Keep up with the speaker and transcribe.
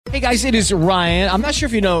Hey guys, it is Ryan. I'm not sure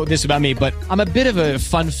if you know this about me, but I'm a bit of a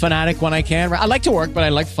fun fanatic when I can. I like to work, but I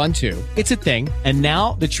like fun too. It's a thing. And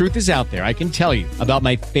now the truth is out there. I can tell you about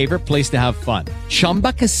my favorite place to have fun.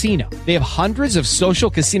 Chumba Casino. They have hundreds of social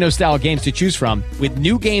casino style games to choose from with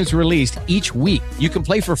new games released each week. You can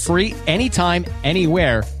play for free anytime,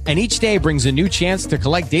 anywhere. And each day brings a new chance to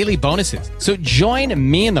collect daily bonuses. So join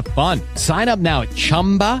me in the fun. Sign up now at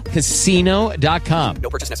ChumbaCasino.com. No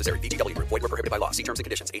purchase necessary. VGW. Void where prohibited by law. See terms and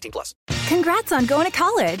conditions. 18+. Congrats on going to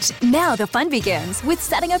college. Now the fun begins with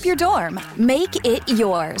setting up your dorm. Make it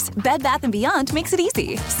yours. Bed Bath & Beyond makes it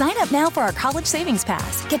easy. Sign up now for our college savings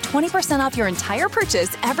pass. Get 20% off your entire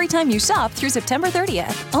purchase every time you shop through September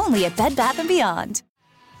 30th. Only at Bed Bath & Beyond.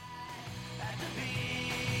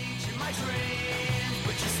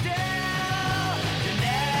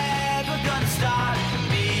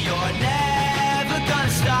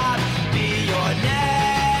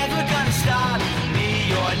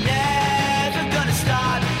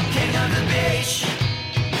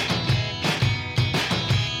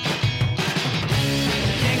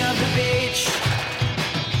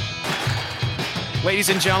 Ladies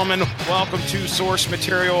and gentlemen, welcome to Source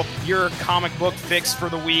Material, your comic book fix for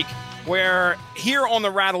the week, where here on the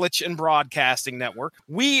Radulich and Broadcasting Network,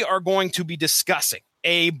 we are going to be discussing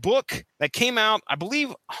a book that came out, I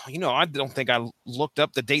believe, I don't think I looked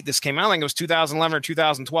up the date this came out. I think it was 2011 or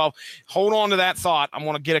 2012. Hold on to that thought. I'm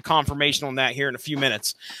going to get a confirmation on that here in a few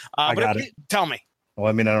minutes. I got it. Tell me. Well,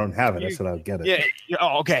 I mean, I don't have it. I said I'll get it. Yeah.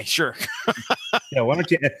 Oh, okay. Sure. Yeah. Why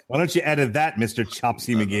don't you edit that, Mr.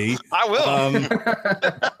 Chopsy McGee? I will.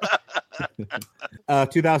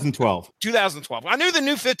 2012. 2012. I knew the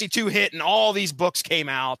New 52 hit and all these books came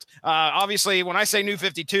out. Obviously, when I say New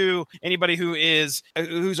 52, anybody who's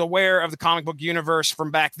aware of the comic book universe from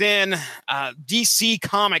back then, DC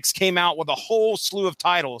Comics came out with a whole slew of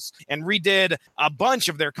titles and redid a bunch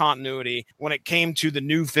of their continuity when it came to the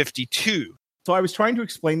New 52. So I was trying to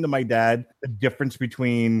explain to my dad the difference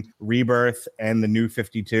between Rebirth and the New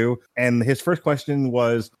 52. And his first question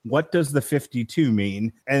was, what does the 52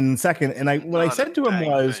 mean? And second, what I said to him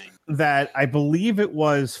was that I believe it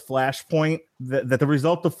was Flashpoint, that the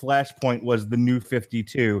result of Flashpoint was the New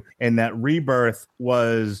 52, and that Rebirth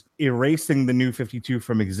was erasing the New 52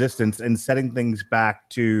 from existence and setting things back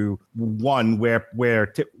to one,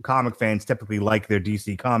 where comic fans typically like their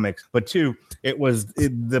DC comics, but two, it was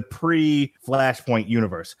the pre-Flashpoint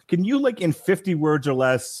universe. Can you, like, in 50 words or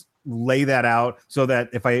less, lay that out so that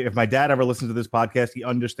if my dad ever listens to this podcast, he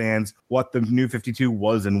understands what the New 52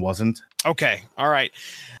 was and wasn't? Okay. All right.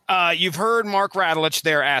 You've heard Mark Radulich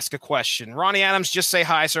there ask a question. Ronnie Adams, just say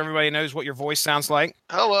hi so everybody knows what your voice sounds like.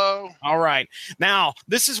 Hello. All right. Now,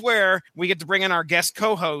 this is where we get to bring in our guest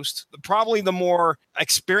co-host, probably the more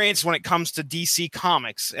experienced when it comes to DC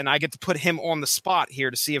Comics, and I get to put him on the spot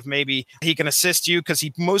here to see if maybe he can assist you, because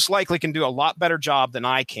he most likely can do a lot better job than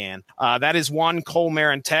I can. That is one, Cole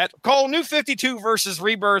Marentet. Cole, New 52 versus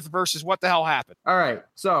Rebirth versus what the hell happened? All right.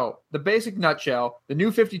 So the basic nutshell, the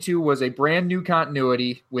New 52 was a brand new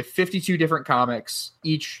continuity with 52 different comics,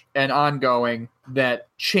 each and ongoing, that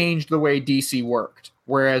changed the way DC worked.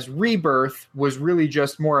 Whereas Rebirth was really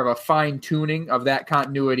just more of a fine-tuning of that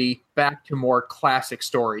continuity back to more classic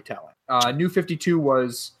storytelling. New 52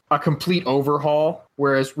 was a complete overhaul,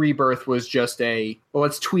 whereas Rebirth was just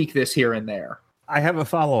let's tweak this here and there. I have a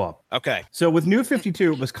follow-up. Okay. So with New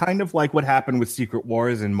 52, it was kind of like what happened with Secret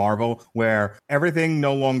Wars in Marvel, where everything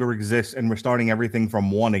no longer exists and we're starting everything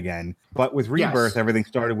from one again. But with Rebirth, Everything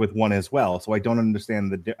started with one as well. So I don't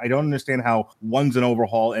understand how one's an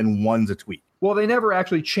overhaul and one's a tweak. Well, they never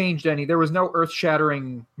actually changed any. There was no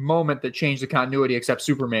earth-shattering moment that changed the continuity except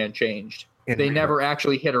Superman changed. They never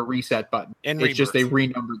actually hit a reset button. It's just they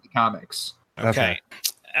renumbered the comics. Okay.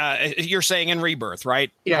 You're saying in Rebirth, right?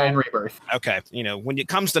 Yeah, in Rebirth. Okay. When it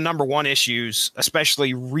comes to number one issues,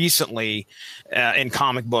 especially recently in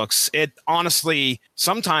comic books, it honestly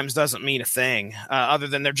sometimes doesn't mean a thing other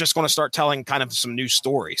than they're just going to start telling kind of some new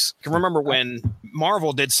stories. I can remember when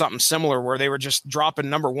Marvel did something similar where they were just dropping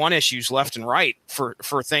number one issues left and right for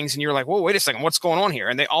things. And you're like, whoa, wait a second, what's going on here?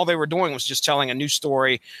 And all they were doing was just telling a new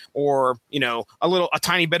story or, a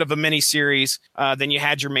tiny bit of a mini series. Then you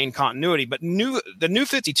had your main continuity. But the New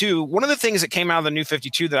 52, one of the things that came out of the New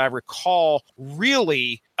 52 that I recall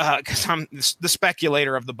really because I'm the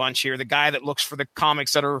speculator of the bunch here, the guy that looks for the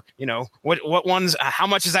comics that are, what ones, how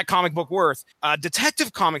much is that comic book worth?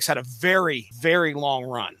 Detective Comics had a very, very long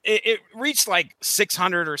run. It reached like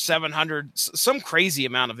 600 or 700, some crazy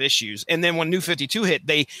amount of issues. And then when New 52 hit,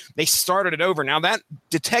 they started it over. Now that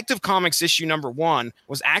Detective Comics issue number 1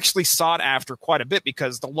 was actually sought after quite a bit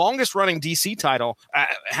because the longest running DC title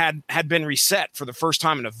had been reset for the first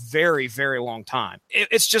time in a very, very long time.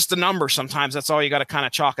 It's just a number sometimes. That's all you got to kind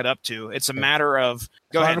of chalk it up to. It's a matter of...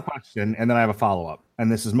 Go ahead. I have a question, and then I have a follow-up.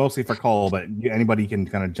 And this is mostly for Cole, but anybody can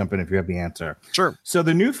kind of jump in if you have the answer. Sure. So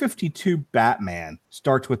the New 52 Batman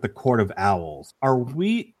starts with the Court of Owls.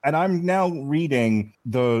 And I'm now reading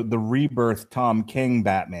the Rebirth Tom King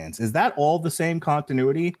Batmans. Is that all the same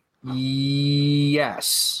continuity?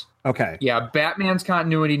 Yes. Okay. Yeah, Batman's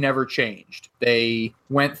continuity never changed. They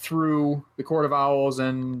went through the Court of Owls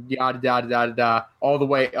and yada, yada, yada, yada, all the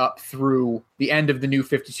way up through the end of the New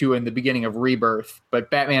 52 and the beginning of Rebirth,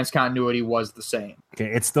 but Batman's continuity was the same.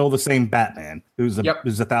 Okay, it's still the same Batman who's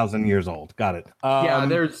 1,000 years old. Got it.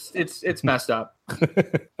 It's messed up.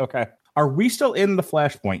 Okay. Are we still in the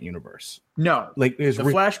Flashpoint universe? No. Like is the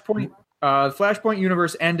Flashpoint... the Flashpoint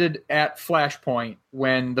universe ended at Flashpoint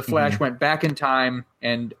when the Flash went back in time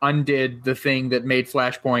and undid the thing that made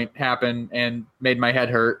Flashpoint happen and made my head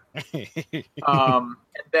hurt. And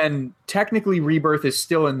then technically Rebirth is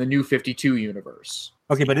still in the New 52 universe.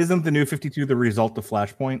 Okay, but isn't the New 52 the result of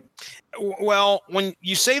Flashpoint? Well, when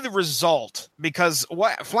you say the result, because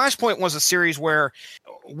Flashpoint was a series where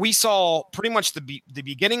we saw pretty much the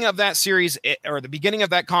beginning of that series, or the beginning of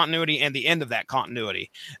that continuity and the end of that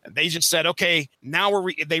continuity. They just said, okay, now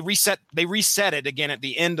they reset it again at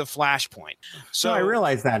the end of Flashpoint. So I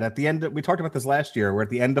realized that at the end, we talked about this last year, where at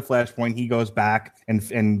the end of Flashpoint, he goes back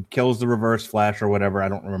and kills the Reverse Flash or whatever. I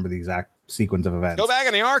don't remember the exact sequence of events. Go back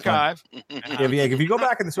in the archive. If you go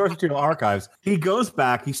back in the source material archives, he goes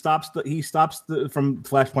back. He stops from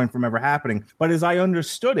Flashpoint from ever happening. But as I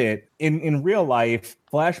understood it, in real life,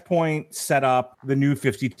 Flashpoint set up the New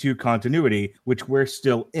 52 continuity, which we're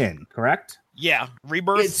still in. Correct? Yeah,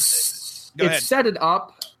 Rebirth. It set it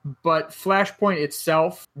up, but Flashpoint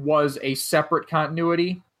itself was a separate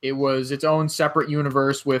continuity. It was its own separate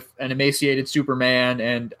universe with an emaciated Superman,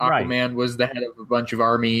 and Aquaman was the head of a bunch of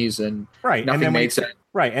armies, and nothing made sense.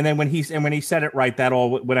 Right, and then when he said it right, that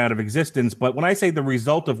all went out of existence. But when I say the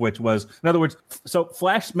result of which was, in other words, so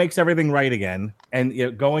Flash makes everything right again,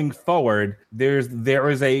 and going forward, there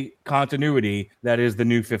is a continuity that is the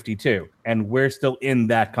New 52, and we're still in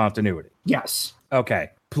that continuity. Yes. Okay,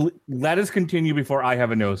 let us continue before I have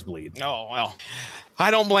a nosebleed. Oh well. I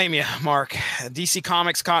don't blame you, Mark. DC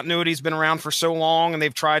Comics continuity has been around for so long, and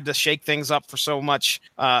they've tried to shake things up for so much,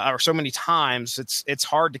 or so many times. It's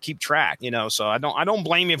hard to keep track, So I don't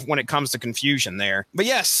blame you when it comes to confusion there. But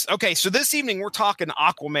yes, okay. So this evening we're talking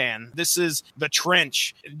Aquaman. This is The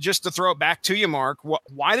Trench. Just to throw it back to you, Mark.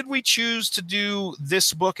 Why did we choose to do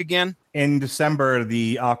this book again? In December,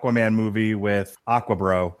 the Aquaman movie with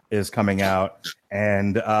Aquabro is coming out,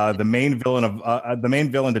 and the main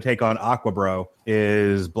villain to take on Aquabro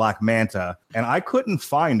is Black Manta. And I couldn't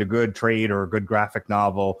find a good trade or a good graphic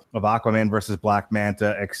novel of Aquaman versus Black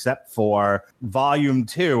Manta except for Volume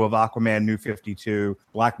 2 of Aquaman New 52,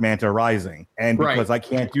 Black Manta Rising. And because I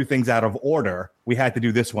can't do things out of order, we had to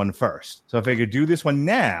do this one first. So if I could do this one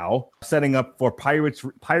now, setting up for Pirates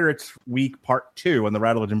Week Part 2 on the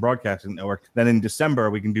Rattlevision Broadcasting Network, then in December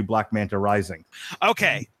we can do Black Manta Rising.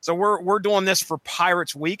 Okay, so we're doing this for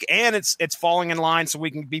Pirates Week, and it's falling in line so we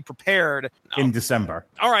can be prepared in December.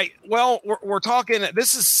 All right. Well, we're talking.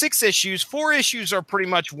 This is 6 issues. 4 issues are pretty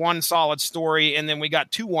much one solid story, and then we got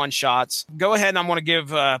 2 one-shots. Go ahead, and I'm going to give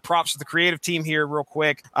props to the creative team here real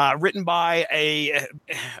quick. Written by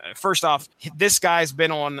first off, this guy's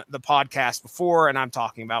been on the podcast before, and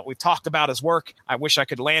we've talked about his work. I wish I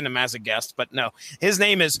could land him as a guest, but no. His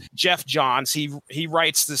name is Jeff Johns. He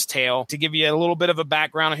writes this tale. To give you a little bit of a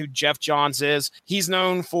background on who Jeff Johns is, he's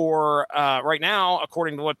known for, right now,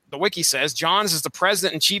 according to what the wiki says, Johns is the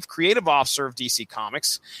president and chief creative officer of DC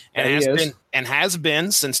Comics and has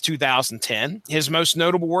been since 2010. His most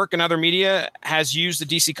notable work in other media has used the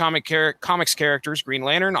DC Comics characters Green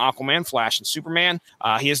Lantern, Aquaman, Flash, and Superman.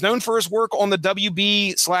 He is known for his work on the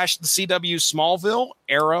WB/the CW Smallville,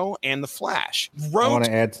 Arrow, and The Flash. I want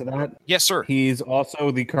to add to that. Yes, sir. He's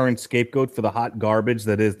also the current scapegoat for the hot garbage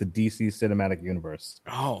that is the DC Cinematic Universe.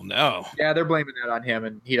 Oh, no. Yeah, they're blaming that on him,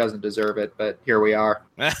 and he doesn't deserve it, but here we are.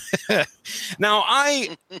 Now,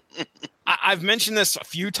 I've mentioned this a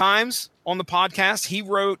few times on the podcast. He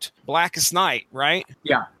wrote Blackest Night, right?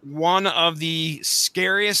 Yeah. One of the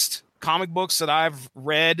scariest comic books that I've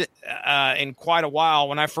read in quite a while.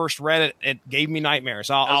 When I first read it, it gave me nightmares.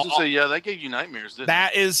 I was gonna say, yeah, that gave you nightmares, didn't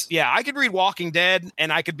that is, yeah, I could read Walking Dead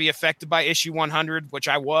and I could be affected by issue 100, which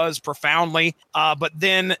I was profoundly. But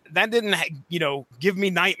then that didn't, give me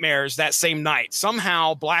nightmares that same night.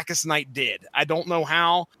 Somehow Blackest Night did. I don't know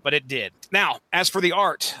how, but it did. Now, as for the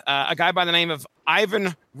art, a guy by the name of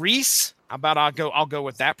Ivan Reis. I'll go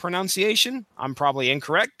with that pronunciation. I'm probably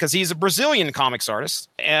incorrect because he's a Brazilian comics artist.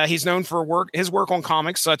 He's known for his work on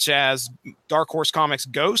comics such as Dark Horse Comics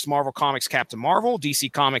Ghost, Marvel Comics Captain Marvel,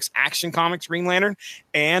 DC Comics Action Comics Green Lantern,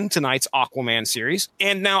 and tonight's Aquaman series.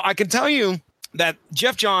 And now I can tell you that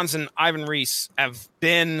Jeff Johns and Ivan Reis have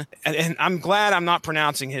been, and I'm glad I'm not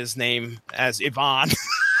pronouncing his name as Ivan.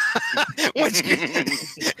 Which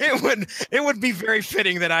it would be very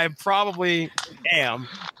fitting that I probably am.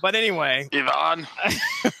 But anyway, Ivan.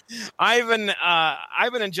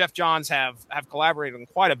 Ivan and Jeff Johns have collaborated on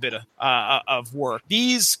quite a bit of work.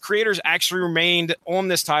 These creators actually remained on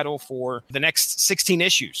this title for the next 16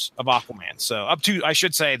 issues of Aquaman. So up to, I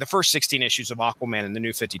should say, the first 16 issues of Aquaman in the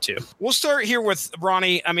New 52. We'll start here with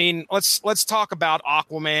Ronnie. I mean, let's talk about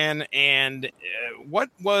Aquaman and what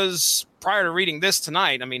was prior to reading this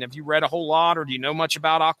tonight. I mean, have you read a whole lot, or do you know much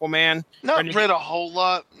about Aquaman? Not read a whole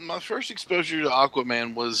lot. My first exposure to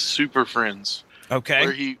Aquaman was Super Friends.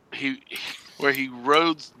 Okay. Where he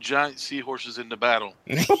rode giant seahorses into battle.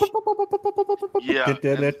 Yeah. Yeah.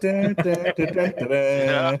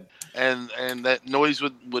 And that noise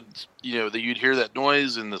would you'd hear that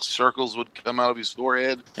noise and the circles would come out of his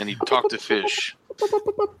forehead and he'd talk to fish.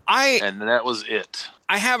 And that was it.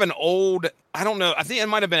 I have an I don't know, I think it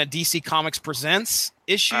might have been a DC Comics Presents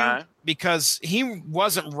issue because he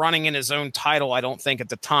wasn't running in his own title, I don't think, at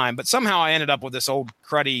the time. But somehow I ended up with this old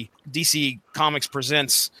cruddy DC Comics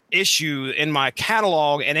Presents issue in my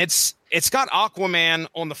catalog, and it's got Aquaman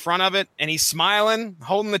on the front of it, and he's smiling,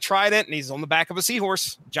 holding the trident, and he's on the back of a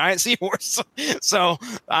seahorse, giant seahorse. So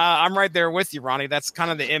I'm right there with you, Ronnie. That's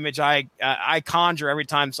kind of the image I conjure every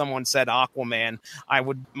time someone said Aquaman.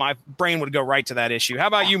 My brain would go right to that issue. How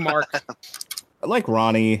about you, Mark? Like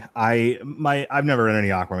Ronnie, I've never read any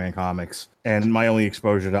Aquaman comics, and my only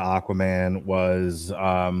exposure to Aquaman was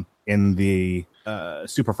in the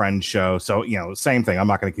Super Friends show. So, same thing. I'm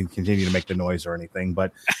not going to continue to make the noise or anything,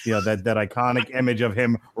 but that iconic image of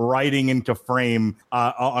him riding into frame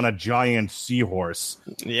on a giant seahorse.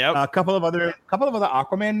 Yeah. A couple of other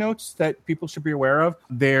Aquaman notes that people should be aware of.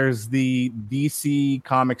 There's the DC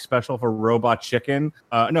comic special for Robot Chicken.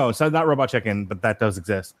 No, so not Robot Chicken, but that does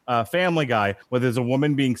exist. Family Guy, where there's a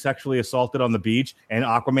woman being sexually assaulted on the beach, and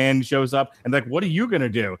Aquaman shows up and like, what are you going to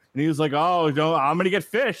do? And he was like, oh, no, I'm going to get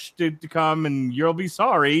fish to come and you'll be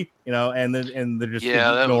sorry, and they're just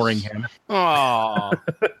ignoring him. Oh,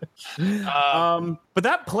 but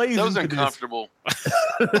that plays. That was uncomfortable.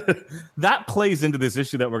 That plays into this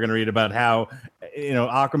issue that we're going to read about how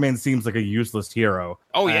Aquaman seems like a useless hero.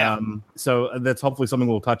 Oh yeah. So that's hopefully something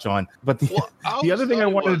we'll touch on. But the other thing I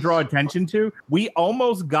wanted to draw attention to, we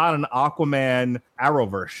almost got an Aquaman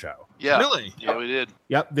Arrowverse show. Yeah. Really? Yeah, we did.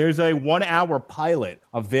 Yep. There's a 1-hour pilot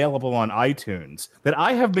available on iTunes that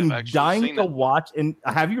I have been dying to watch. And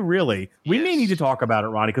have you really? We may need to talk about it,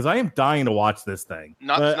 Ronnie, because I am dying to watch this thing.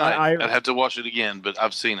 Not tonight. I'd have to watch it again, but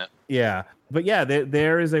I've seen it. Yeah. But yeah,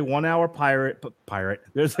 there is a 1-hour pirate.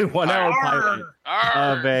 There's a 1-hour pilot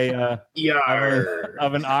of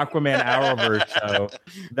an Aquaman Arrowverse show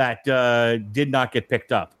that did not get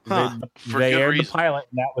picked up. Huh. They aired the pilot,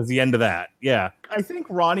 and that was the end of that. Yeah, I think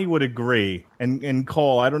Ronnie would agree, and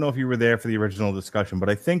Cole, I don't know if you were there for the original discussion, but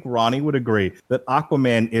I think Ronnie would agree that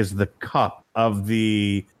Aquaman is the cup of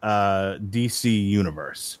the DC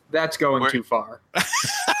universe. That's going too far.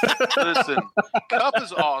 Listen, Cup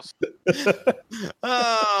is awesome.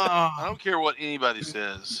 I don't care what anybody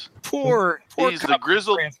says. Poor He's the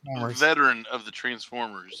grizzled veteran of the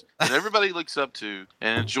Transformers that everybody looks up to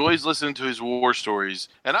and enjoys listening to his war stories.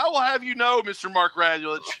 And I will have you know, Mr. Mark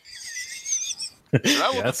Radulich, that I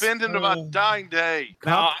will defend him to my dying day.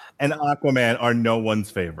 Cup and Aquaman are no one's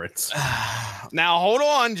favorites. Now hold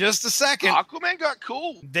on just a second. Aquaman got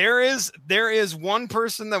cool. There is one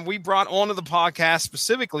person that we brought onto the podcast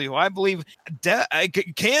specifically who I believe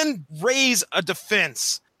can raise a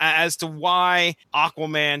defense as to why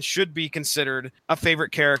Aquaman should be considered a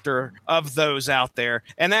favorite character of those out there,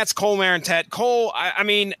 and that's Cole Marentet. Cole, I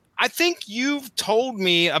mean, I think you've told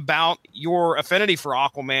me about your affinity for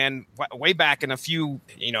Aquaman way back in a few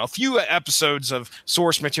episodes of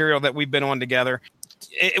source material that we've been on together.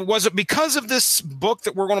 was it because of this book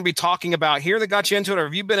that we're going to be talking about here that got you into it, or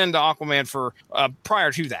have you been into Aquaman for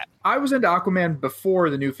prior to that? I was into Aquaman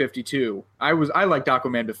before the New 52. I liked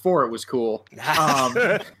Aquaman before it was cool.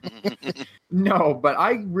 No, but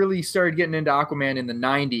I really started getting into Aquaman in the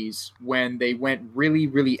 90s when they went really,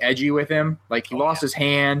 really edgy with him. Like he lost his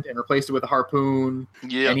hand and replaced it with a harpoon.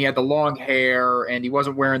 Yeah. And he had the long hair and he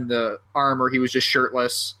wasn't wearing the armor. He was just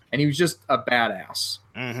shirtless and he was just a badass.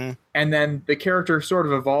 Mm-hmm. And then the character sort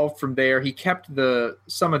of evolved from there. He kept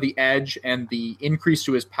some of the edge and the increase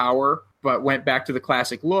to his power, but went back to the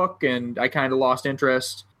classic look, and I kind of lost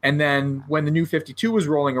interest. And then when the New 52 was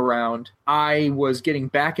rolling around, I was getting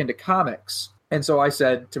back into comics. And so I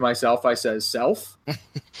said to myself, Self,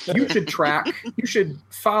 you should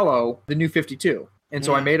follow the New 52. And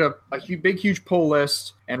so I made a big, huge pull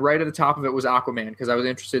list, and right at the top of it was Aquaman, because I was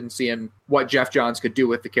interested in seeing what Jeff Johns could do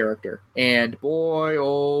with the character. And boy,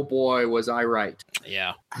 oh boy, was I right.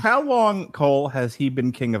 Yeah. How long, Cole, has he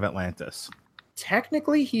been King of Atlantis?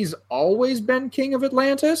 Technically, he's always been King of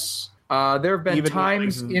Atlantis. There have been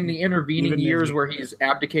times in the intervening years where he's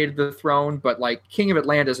abdicated the throne, but like King of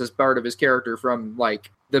Atlantis is part of his character from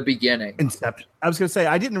like the beginning. Inception. I was going to say,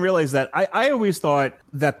 I didn't realize that. I always thought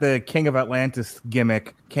that the King of Atlantis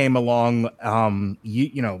gimmick came along,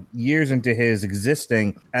 years into his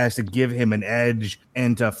existing as to give him an edge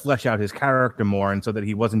and to flesh out his character more, and so that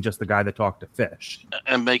he wasn't just the guy that talked to fish.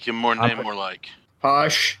 And make him more like.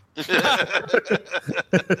 Hush.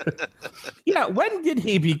 Yeah, when did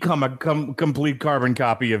he become a complete carbon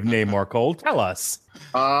copy of Namor, Cole? Tell us.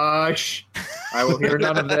 Hush. I will hear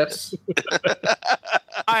none of this.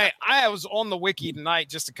 I was on the wiki tonight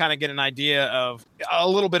just to kind of get an idea of a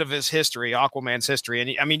little bit of his history, Aquaman's history.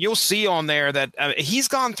 And I mean, you'll see on there that he's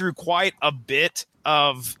gone through quite a bit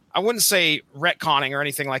of, I wouldn't say retconning or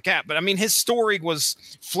anything like that, but I mean, his story was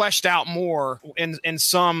fleshed out more in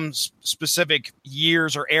some specific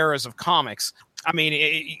years or eras of comics. I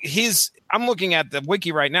mean, I'm looking at the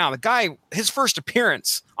wiki right now. The guy, his first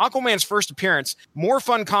appearance, Aquaman's first appearance, More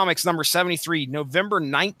Fun Comics number 73, November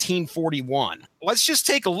 1941. Let's just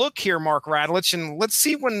take a look here, Mark Radulich, and let's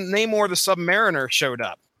see when Namor the Submariner showed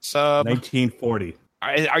up. 1940.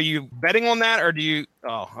 Are you betting on that, or do you?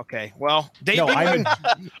 Oh, okay. Well, David.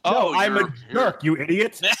 I'm a jerk, you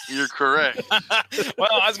idiot. You're correct. Well,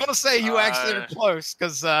 I was going to say you actually were close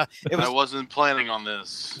because I wasn't planning on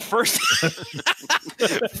this. First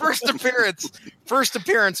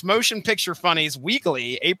appearance. Motion Picture Funnies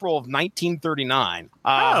Weekly, April of 1939.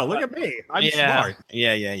 Look at me! I'm smart.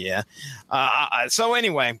 Yeah. So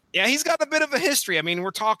anyway, he's got a bit of a history. I mean, we're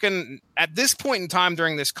talking at this point in time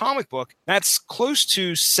during this comic book, that's close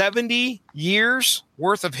to 70 years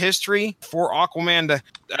worth of history for Aquaman to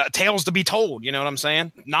tales to be told. You know what I'm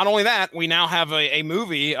saying? Not only that, we now have a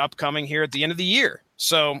movie upcoming here at the end of the year.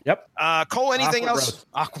 So, yep. Cole, anything else?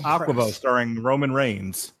 Aquaboat starring Roman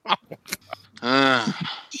Reigns.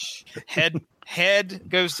 Head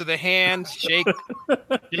goes to the hand.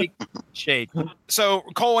 Shake. So,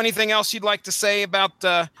 Cole, anything else you'd like to say about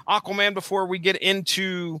Aquaman before we get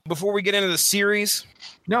into the series?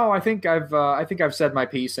 No, I think I've said my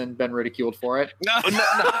piece and been ridiculed for it. No.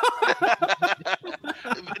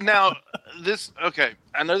 Now,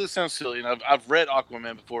 I know this sounds silly, and I've read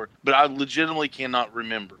Aquaman before, but I legitimately cannot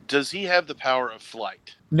remember. Does he have the power of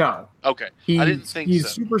flight? No. Okay. I didn't think so. He's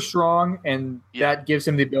super strong, and that gives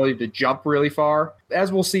him the ability to jump really far.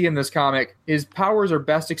 As we'll see in this comic, his powers are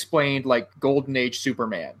best explained like Golden Age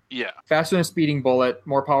Superman. Yeah. Faster than a speeding bullet,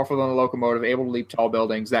 more powerful than a locomotive, able to leap tall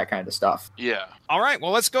buildings, that kind of stuff. Yeah. All right.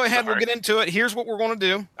 Well, let's go ahead. We'll get into it. Here's what we're going to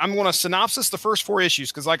do. I'm going to synopsis the first 4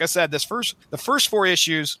 issues because, like I said, the first 4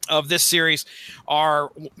 issues of this series are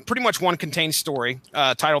pretty much one contained story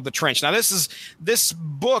titled The Trench. Now, this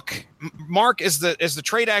book, Mark, is the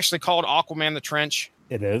trade actually called Aquaman the Trench?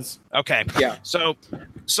 It is. Okay. Yeah. So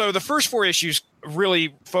the first 4 issues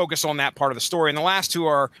really focus on that part of the story, and the last 2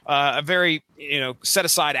 are a very set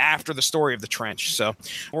aside after the story of the trench. So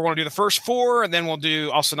we're going to do the first 4, and then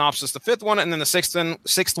I'll synopsis the 5th one, and then the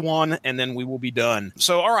sixth one, and then we will be done.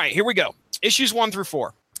 So all right, here we go. Issues 1 through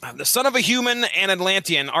 4. The son of a human and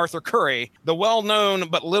Atlantean, Arthur Curry, the well-known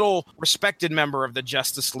but little respected member of the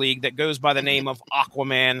Justice League that goes by the name of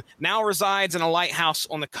Aquaman, now resides in a lighthouse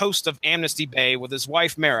on the coast of Amnesty Bay with his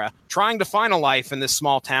wife Mara, trying to find a life in this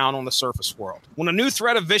small town on the surface world. When a new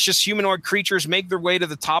threat of vicious humanoid creatures make their way to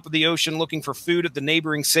the top of the ocean looking for food at the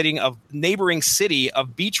neighboring city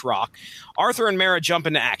of Beach Rock, Arthur and Mara jump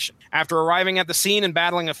into action. After arriving at the scene and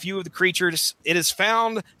battling a few of the creatures, it is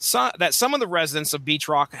found that some of the residents of Beach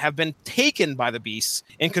Rock Beachrock have been taken by the beasts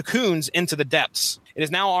in cocoons into the depths. It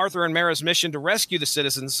is now Arthur and Mara's mission to rescue the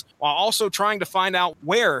citizens while also trying to find out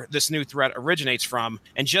where this new threat originates from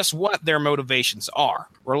and just what their motivations are.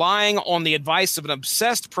 Relying on the advice of an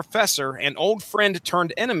obsessed professor and old friend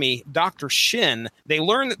turned enemy, Dr. Shin, they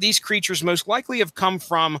learn that these creatures most likely have come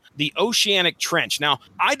from the oceanic trench. Now,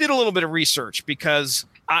 I did a little bit of research because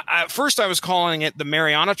at first I was calling it the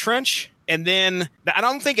Mariana Trench. And then I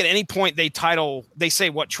don't think at any point they say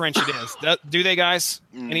what trench it is. Do they, guys?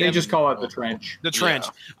 They just call it the trench. The trench.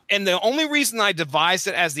 Yeah. And the only reason I devised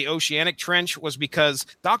it as the oceanic trench was because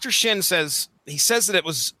Dr. Shin says that it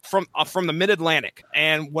was from the mid-Atlantic.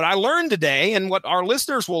 And what I learned today, and what our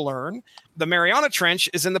listeners will learn, the Mariana Trench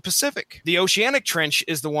is in the Pacific. The oceanic trench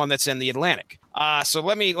is the one that's in the Atlantic. So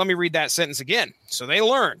let me read that sentence again. So they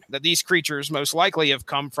learn that these creatures most likely have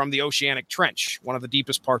come from the oceanic trench, one of the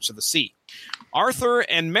deepest parts of the sea. Arthur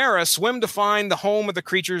and Mara swim to find the home of the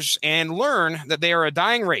creatures and learn that they are a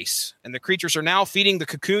dying race, and the creatures are now feeding the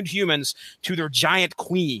cocooned humans to their giant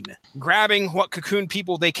queen. Grabbing what cocooned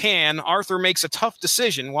people they can, Arthur makes a tough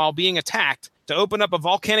decision while being attacked to open up a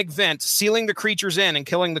volcanic vent, sealing the creatures in and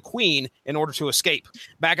killing the queen in order to escape.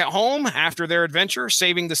 Back at home, after their adventure,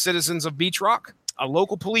 saving the citizens of Beachrock, a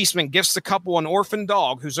local policeman gifts the couple an orphan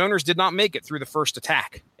dog whose owners did not make it through the first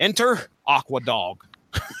attack. Enter Aqua Dog.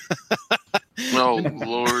 Oh,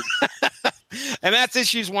 Lord. And that's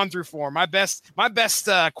issues 1 through 4. My best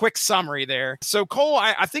quick summary there. So Cole,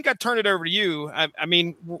 I think I'd turn it over to you. I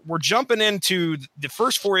mean, we're jumping into the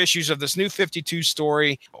first 4 issues of this new 52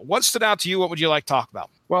 story. What stood out to you? What would you like to talk about?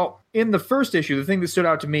 Well, in the first issue, the thing that stood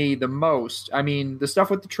out to me the most, I mean, the stuff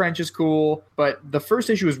with the trench is cool, but the first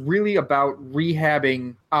issue is really about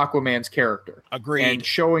rehabbing Aquaman's character. Agreed. And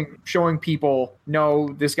showing people,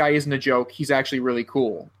 no, this guy isn't a joke. He's actually really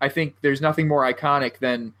cool. I think there's nothing more iconic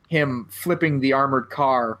than him flipping the armored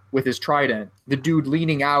car with his trident, the dude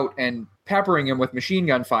leaning out and peppering him with machine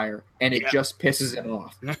gun fire, and it just pisses him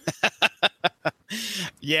off.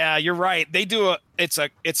 Yeah, you're right. They do it's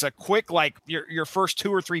a quick, like your first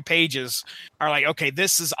 2 or 3 pages are like, okay,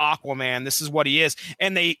 this is Aquaman. This is what he is.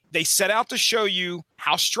 And they set out to show you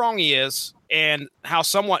how strong he is and how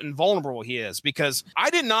somewhat invulnerable he is, because I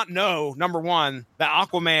did not know, number one, that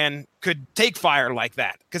Aquaman could take fire like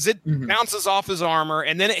that, because it bounces off his armor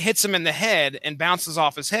and then it hits him in the head and bounces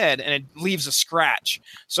off his head and it leaves a scratch.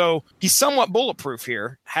 So he's somewhat bulletproof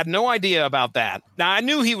here. Had no idea about that. Now, I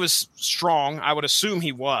knew he was strong. I would assume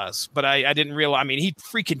he was, but I didn't realize. I mean, he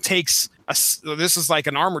freaking takes this is like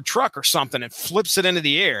an armored truck or something and flips it into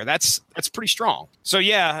the air. That's pretty strong. So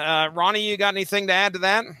yeah, Ronnie, you got anything to add to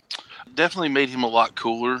that? Definitely made him a lot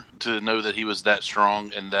cooler to know that he was that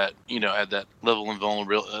strong and that, had that level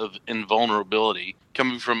of invulnerability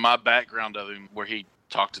coming from my background of him, where he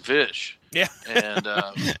talked to fish. Yeah.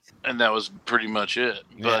 And that was pretty much it.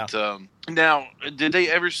 Yeah. But now, did they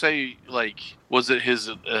ever say, like, was it his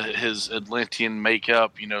Atlantean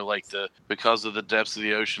makeup, because of the depths of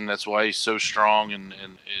the ocean, that's why he's so strong, and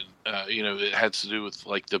it had to do with,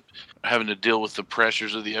 like, the having to deal with the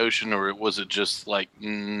pressures of the ocean, or was it just like,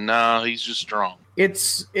 nah, he's just strong?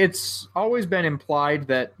 It's always been implied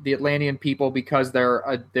that the Atlantean people, because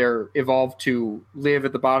they're evolved to live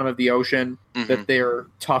at the bottom of the ocean, that they're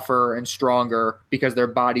tougher and stronger because their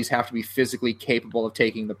bodies have to be physically capable of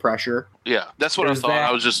taking the pressure. Yeah, that's what I thought.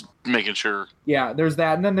 I was just making sure. Yeah, there's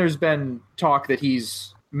that. And then there's been talk that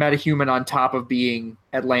he's metahuman on top of being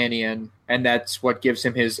Atlantean, and that's what gives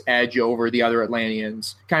him his edge over the other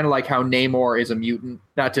Atlanteans. Kind of like how Namor is a mutant.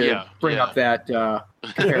 Not to bring up that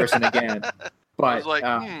comparison again. But I was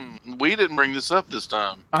like, we didn't bring this up this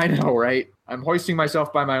time. I know, right? I'm hoisting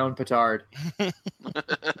myself by my own petard.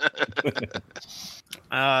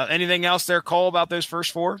 Anything else there, Cole, about those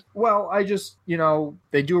first 4? Well, I just,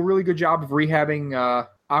 they do a really good job of rehabbing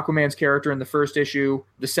Aquaman's character in the first issue.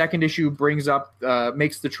 The second issue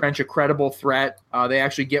makes the trench a credible threat. They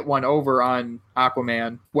actually get one over on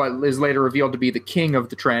Aquaman. What is later revealed to be the king of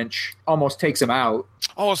the trench almost takes him out.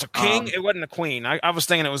 Oh, it's a king? It wasn't a queen. I was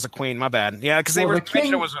thinking it was the queen. My bad. Yeah, because they were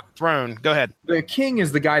thinking it was a throne. Go ahead. The king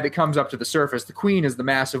is the guy that comes up to the surface. The queen is the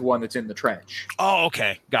massive one that's in the trench. Oh,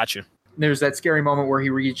 okay. Gotcha. There's that scary moment where he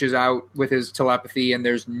reaches out with his telepathy and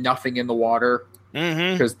there's nothing in the water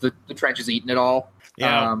because the trench is eating it all.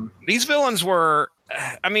 Yeah. These villains were,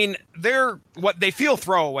 they feel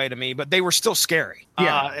throwaway to me, but they were still scary.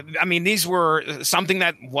 Yeah. These were something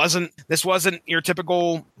that wasn't your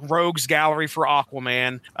typical rogues gallery for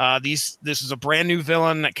Aquaman. This is a brand new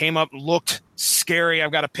villain that came up, looked scary.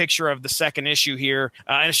 I've got a picture of the second issue here,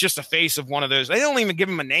 and it's just a face of one of those. They don't even give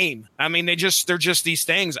him a name. I mean, they're just these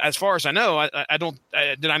things. As far as I know, I don't.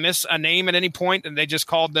 Did I miss a name at any point? And they just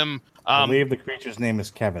called them. I believe the creature's name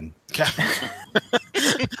is Kevin.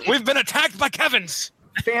 We've been attacked by Kevins.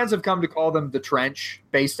 Fans have come to call them the Trench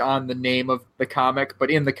based on the name of the comic,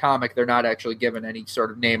 but in the comic, they're not actually given any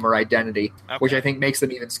sort of name or identity, which I think makes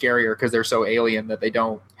them even scarier because they're so alien that they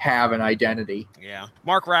don't have an identity. Yeah.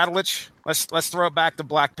 Mark Radulich, let's throw it back to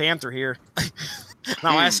Black Panther here.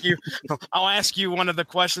 I'll ask you one of the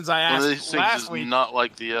questions I asked last week. Not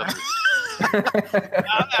like the other.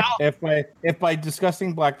 If by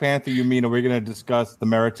discussing Black Panther you mean are we going to discuss the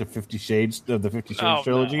merits of 50 Shades of the 50 Shades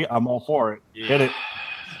trilogy, I'm all for it. Yeah. Hit it.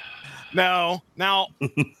 No. Now,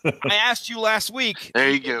 I asked you last week. There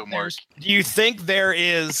you go, Mark. Do you think there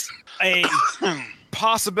is a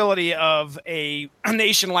possibility of a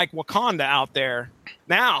nation like Wakanda out there?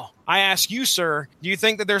 Now, I ask you, sir, do you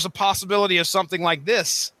think that there's a possibility of something like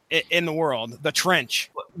this in the world, the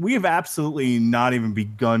Trench? We have absolutely not even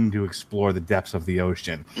begun to explore the depths of the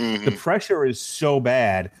ocean. Mm-hmm. The pressure is so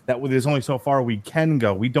bad that there's only so far we can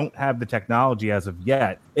go. We don't have the technology as of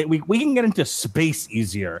yet. We can get into space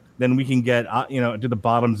easier than we can get to the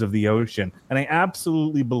bottoms of the ocean. And I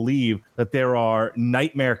absolutely believe that there are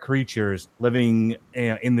nightmare creatures living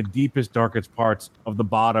in the deepest, darkest parts of the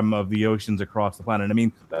bottom of the oceans across the planet. I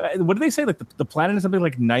mean, what do they say? Like the planet is something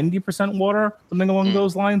like 90% water, something along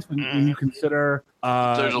those lines. When you consider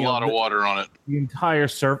there's a lot of water on it, the entire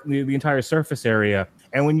surface area.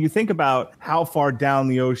 And when you think about how far down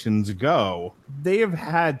the oceans go, they have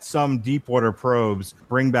had some deep water probes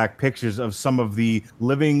bring back pictures of some of the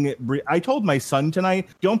living. I told my son tonight,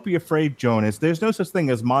 don't be afraid, Jonas. There's no such thing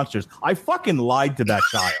as monsters. I fucking lied to that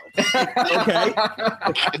child. Okay?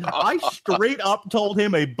 I straight up told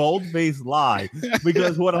him a bold-faced lie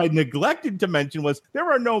because what I neglected to mention was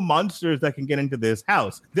there are no monsters that can get into this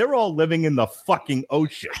house. They're all living in the fucking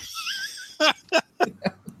ocean.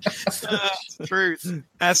 Truth.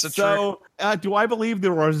 That's the truth. So, do I believe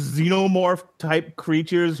there are xenomorph type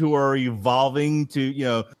creatures who are evolving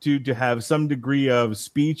to have some degree of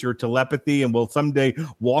speech or telepathy and will someday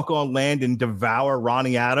walk on land and devour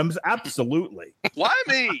Ronnie Adams? Absolutely. Why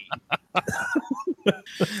me?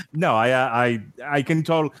 No, I can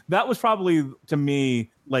totally. That was probably to me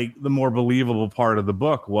like the more believable part of the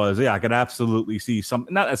book was, I could absolutely see some,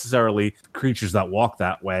 not necessarily creatures that walk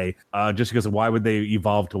that way, just because why would they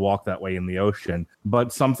evolve to walk that way in the ocean?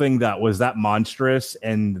 But something that was that monstrous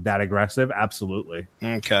and that aggressive, absolutely.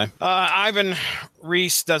 Okay. Ivan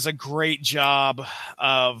Reese does a great job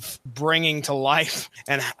of bringing to life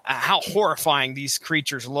and how horrifying these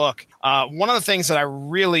creatures look. One of the things that I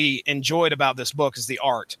really enjoyed about this book is the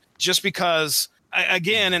art, just because,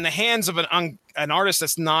 again, in the hands of an artist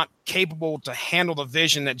that's not capable to handle the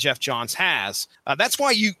vision that Jeff Johns has. That's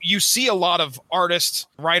why you see a lot of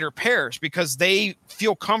artist-writer pairs, because they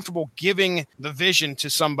feel comfortable giving the vision to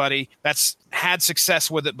somebody that's had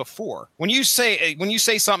success with it before. When you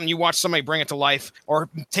say something, you watch somebody bring it to life or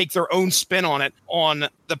take their own spin on it on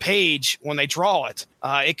the page when they draw it.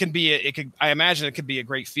 I imagine it could be a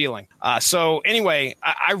great feeling. So anyway,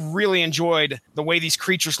 I really enjoyed the way these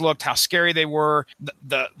creatures looked, how scary they were,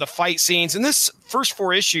 the fight scenes, and this first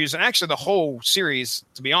 4 issues, and actually the whole series,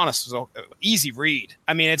 to be honest, was an easy read.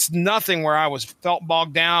 I mean, it's nothing where I felt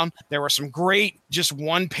bogged down. There were some great, just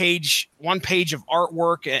one page of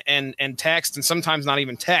artwork and text, and sometimes not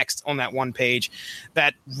even text on that one page,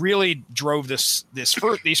 that really drove these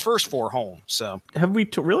first 4 home. So, have we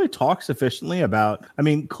really talked sufficiently about? I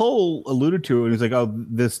mean, Cole alluded to it, and he's like, "Oh,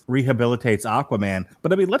 this rehabilitates Aquaman."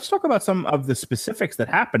 But I mean, let's talk about some of the specifics that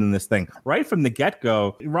happen in this thing right from the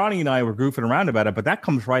get-go. Ronnie and I were goofing around about it, but that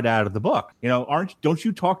comes right out of the book. Don't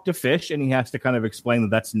you talk to Fish, and he has to kind of explain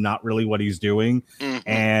that that's not really what he's doing. Mm-hmm.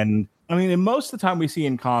 And I mean, and most of the time we see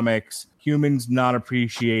in comics humans not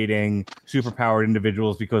appreciating superpowered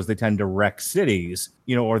individuals because they tend to wreck cities,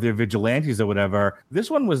 or they're vigilantes or whatever.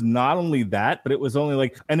 This one was not only that, but it was only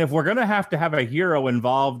like, and if we're going to have a hero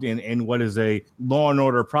involved in what is a law and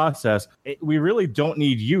order process, we really don't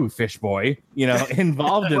need you, Fish Boy,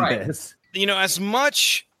 involved in right. this. As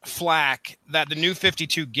much flack that the New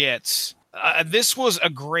 52 gets, this was a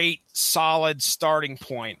great, solid starting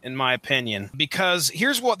point, in my opinion, because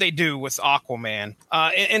here's what they do with Aquaman.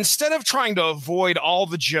 Instead of trying to avoid all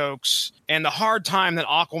the jokes and the hard time that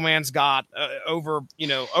Aquaman's got over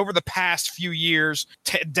the past few years,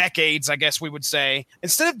 decades, I guess we would say.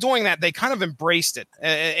 Instead of doing that, they kind of embraced it,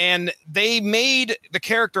 and they made the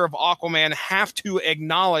character of Aquaman have to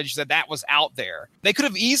acknowledge that was out there. They could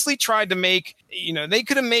have easily tried to make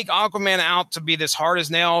Aquaman out to be this hard as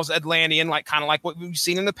nails Atlantean, kind of like what we've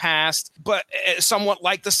seen in the past, but somewhat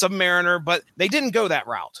like the Submariner, but they didn't go that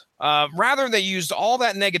route. Rather, they used all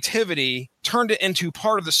that negativity, turned it into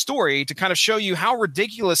part of the story to kind of show you how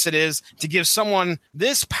ridiculous it is to give someone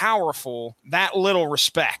this powerful that little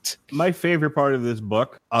respect. My favorite part of this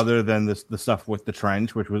book, other than the stuff with the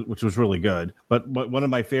trench, which was really good, but one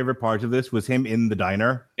of my favorite parts of this was him in the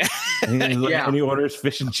diner. And he orders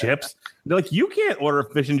fish and chips. They're like, you can't order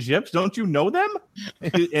fish and chips. Don't you know them?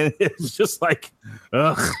 And it's just like,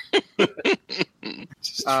 ugh.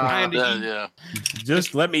 Just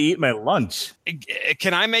let me eat my lunch.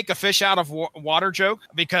 Can I make a fish out of water joke?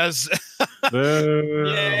 Because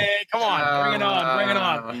yeah, come on, bring it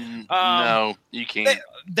on. No, you can't.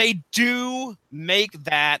 They do make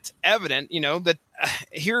that evident, that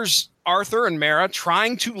here's Arthur and Mara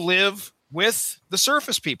trying to live with the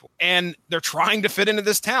surface people, and they're trying to fit into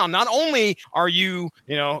this town. Not only are you,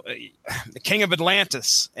 the king of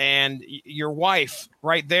Atlantis and your wife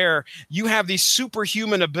right there, you have these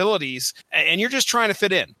superhuman abilities, and you're just trying to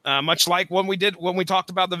fit in. Much like when we talked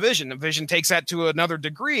about the Vision. The Vision takes that to another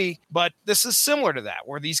degree, but this is similar to that,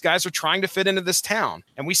 where these guys are trying to fit into this town,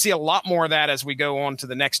 and we see a lot more of that as we go on to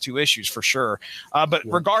the next two issues for sure. But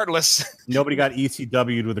regardless, nobody got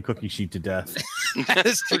ECW'd with a cookie sheet to death. That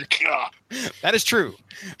is true. That is true.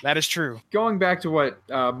 That is true. Going back to what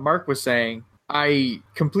Mark was saying, I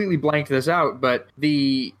completely blanked this out, but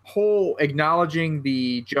the whole acknowledging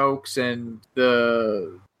the jokes and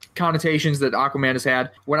the connotations that Aquaman has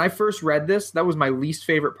had, when I first read this, that was my least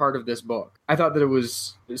favorite part of this book. I thought that it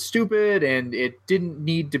was stupid and it didn't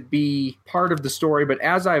need to be part of the story, but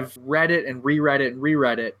as I've read it and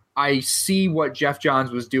reread it, I see what Jeff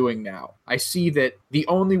Johns was doing now. I see that the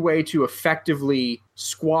only way to effectively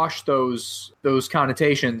squash those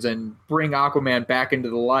connotations and bring Aquaman back into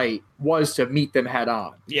the light was to meet them head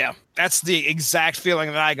on. Yeah, that's the exact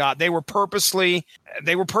feeling that I got. They were purposely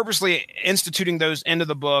instituting those into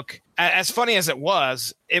the book. As funny as it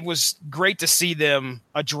was great to see them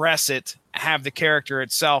address it, have the character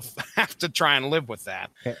itself have to try and live with that.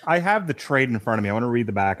 Okay, I have the trade in front of me. I want to read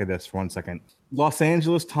the back of this for 1 second. Los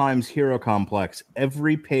Angeles Times Hero Complex.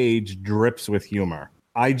 Every page drips with humor.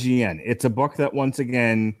 IGN. It's a book that's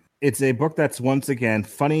once again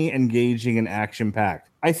funny, engaging, and action-packed.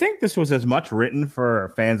 I think this was as much written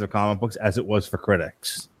for fans of comic books as it was for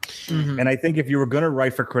critics. Mm-hmm. And I think if you were going to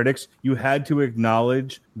write for critics, you had to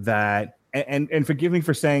acknowledge that, and forgive me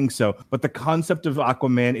for saying so, but the concept of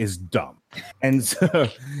Aquaman is dumb. And so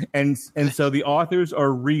the authors are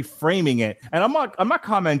reframing it. And I'm not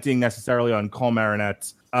commenting necessarily on Cole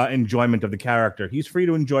Marinette's enjoyment of the character. He's free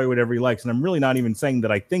to enjoy whatever he likes. And I'm really not even saying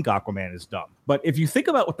that I think Aquaman is dumb. But if you think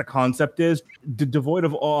about what the concept is, devoid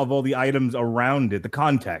of all the items around it, the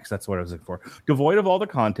context, that's what I was looking for. Devoid of all the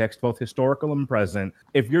context, both historical and present.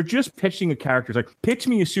 If you're just pitching a character, it's like, pitch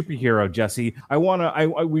me a superhero, Jesse. We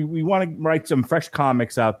want to write some fresh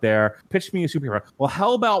comics out there. Pitch me a superhero. Well,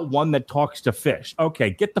 how about one that talks to fish?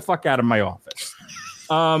 Okay, get the fuck out of my office.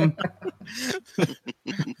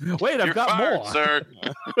 Wait, I've got fired, more, sir.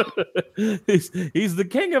 he's the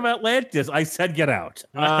king of Atlantis. I said, get out.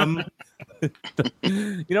 You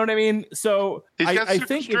know what I mean? So I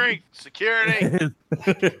think strength, security.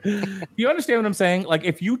 You understand what I'm saying? Like,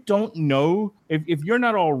 if you don't know, if you're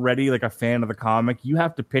not already like a fan of the comic, you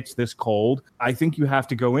have to pitch this cold. I think you have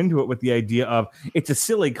to go into it with the idea of it's a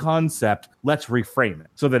silly concept. Let's reframe it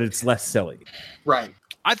so that it's less silly. Right.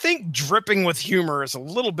 I think dripping with humor is a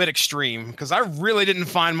little bit extreme, because I really didn't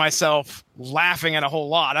find myself laughing at a whole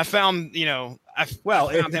lot. I found, I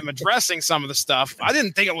found him addressing some of the stuff. I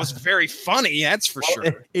didn't think it was very funny. That's for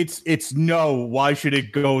sure. It's no, why should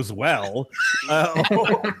it goes well?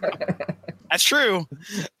 That's true.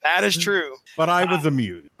 That is true. But I was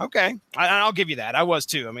amused. Okay. I'll give you that. I was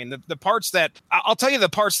too. I mean, the parts that I'll tell you, the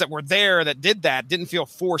parts that were there that did that didn't feel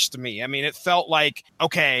forced to me. I mean, it felt like,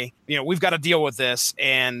 okay, we've got to deal with this.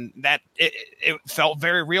 And that it felt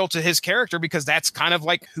very real to his character, because that's kind of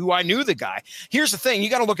like who I knew the guy. Here's the thing. You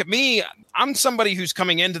got to look at me. I'm somebody who's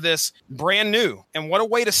coming into this brand new. And what a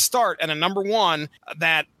way to start at a number one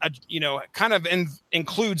that, kind of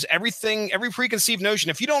includes everything, every preconceived notion.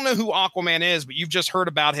 If you don't know who Aquaman Aquaman is, but you've just heard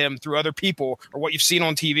about him through other people or what you've seen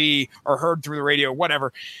on TV or heard through the radio,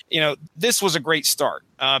 whatever, this was a great start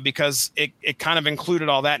because it kind of included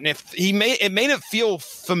all that. And it made it feel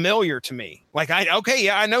familiar to me. Like,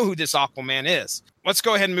 I know who this Aquaman is. Let's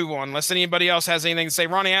go ahead and move on. Unless anybody else has anything to say.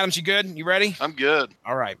 Ronnie Adams, you good? You ready? I'm good.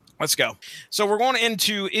 All right, let's go. So we're going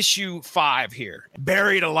into issue 5 here,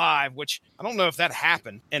 Buried Alive, which I don't know if that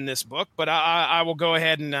happened in this book, but I will go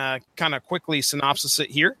ahead and kind of quickly synopsis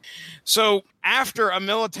it here. So after a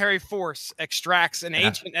military force extracts an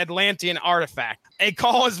ancient Atlantean artifact, a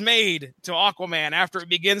call is made to Aquaman after it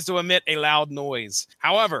begins to emit a loud noise.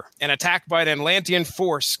 However, an attack by an Atlantean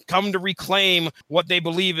force come to reclaim what they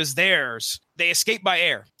believe is theirs. They escape by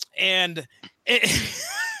air. And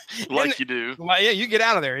you do. Yeah, you get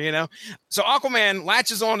out of there, So Aquaman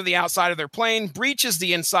latches onto the outside of their plane, breaches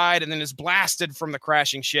the inside, and then is blasted from the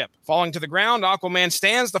crashing ship. Falling to the ground, Aquaman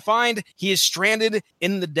stands to find he is stranded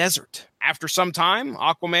in the desert. After some time,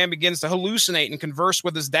 Aquaman begins to hallucinate and converse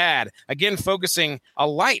with his dad, again focusing a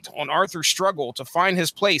light on Arthur's struggle to find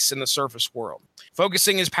his place in the surface world.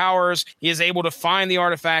 Focusing his powers, he is able to find the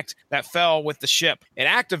artifact that fell with the ship. It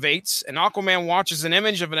activates, and Aquaman watches an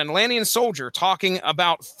image of an Atlantean soldier talking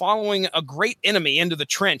about following a great enemy into the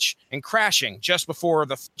trench and crashing just before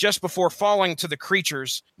falling to the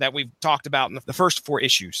creatures that we've talked about in the first 4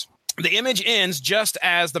 issues. The image ends just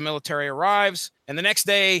as the military arrives, and the next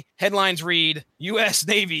day, headlines read, U.S.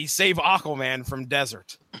 Navy save Aquaman from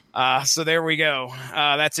desert. So there we go.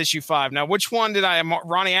 That's issue 5. Now, which one did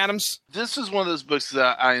Ronnie Adams? This is one of those books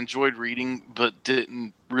that I enjoyed reading, but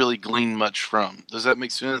didn't really glean much from. Does that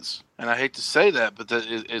make sense? And I hate to say that, but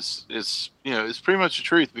it's pretty much the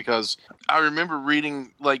truth, because I remember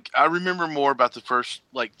reading, I remember more about the first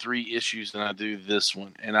 3 issues than I do this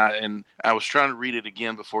one. And I was trying to read it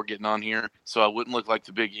again before getting on here, so I wouldn't look like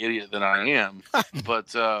the big idiot that I am.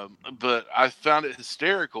 But I found it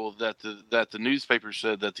hysterical that the newspaper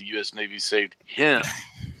said that the U.S. Navy saved him,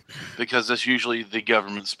 because that's usually the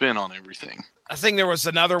government spin on everything. I think there was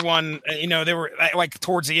another one, they were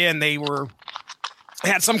towards the end, they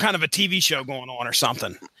had some kind of a TV show going on or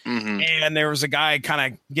something. Mm-hmm. And there was a guy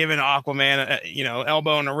kind of giving Aquaman,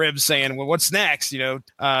 elbow in the ribs saying, well, what's next? He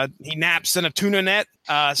naps in a tuna net.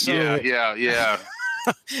 Yeah.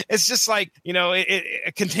 It's just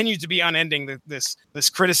it continues to be unending, this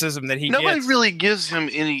criticism that nobody gets. Really gives him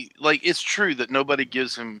any, it's true that nobody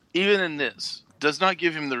gives him, even in this, does not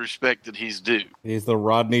give him the respect that he's due. He's the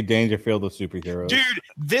Rodney Dangerfield of superheroes. Dude,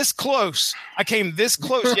 this close. I came this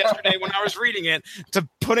close yesterday when I was reading it to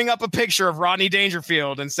putting up a picture of Rodney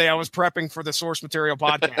Dangerfield and say I was prepping for the Source Material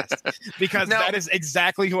podcast, because that is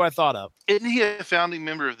exactly who I thought of. Isn't he a founding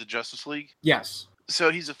member of the Justice League? Yes. So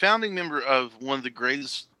he's a founding member of one of the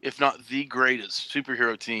greatest, if not the greatest,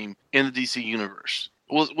 superhero team in the DC universe.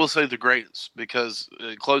 We'll say the greatest, because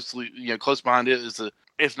close behind it is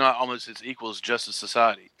if not almost its equal, is Justice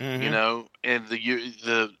Society. Mm-hmm. And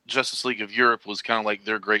the Justice League of Europe was kind of like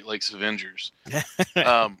their Great Lakes Avengers.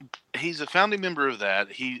 He's a founding member of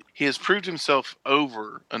that. He has proved himself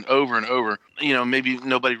over and over and over. Maybe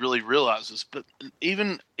nobody really realizes, but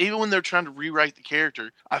even when they're trying to rewrite the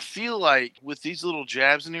character, I feel like with these little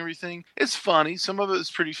jabs and everything, it's funny. Some of it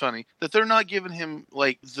is pretty funny that they're not giving him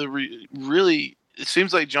really. It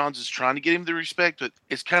seems like Johns is trying to get him the respect, but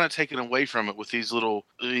it's kind of taken away from it with these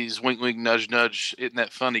wink, wink, nudge, nudge, isn't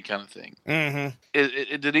that funny kind of thing.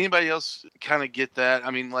 Mm-hmm. Did anybody else kind of get that?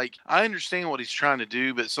 I mean, I understand what he's trying to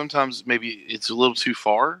do, but sometimes maybe it's a little too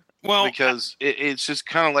far. Well, because it's just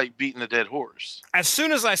kind of like beating a dead horse. As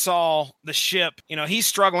soon as I saw the ship, he's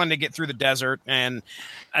struggling to get through the desert. And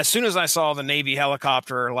as soon as I saw the Navy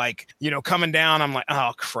helicopter, coming down, I'm like,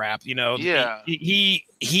 oh crap. Yeah. He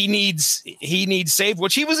needs saved,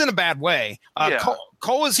 which he was in a bad way.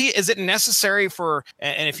 Cole, is it necessary for,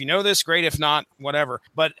 and if you know this, great. If not, whatever.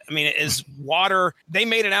 But I mean, is water, they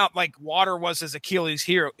made it out like water was his Achilles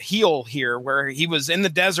heel here, where he was in the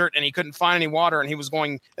desert and he couldn't find any water, and it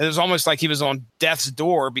was almost like he was on death's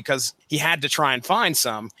door because he had to try and find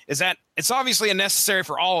some. It's obviously necessary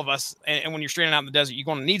for all of us. And when you're stranded out in the desert, you're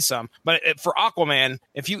going to need some. But for Aquaman,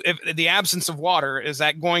 if the absence of water, is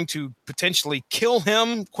that going to potentially kill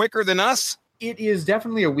him quicker than us? It is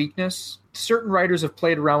definitely a weakness. Certain writers have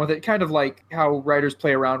played around with it, kind of like how writers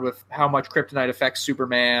play around with how much kryptonite affects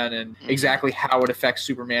Superman and exactly how it affects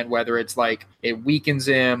Superman, whether it's it weakens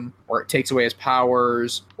him or it takes away his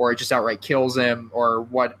powers or it just outright kills him or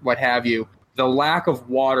what have you. The lack of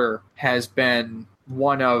water has been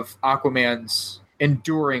one of Aquaman's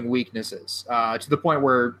enduring weaknesses, to the point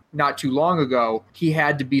where not too long ago, he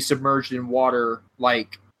had to be submerged in water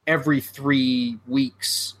every 3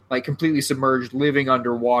 weeks, like completely submerged, living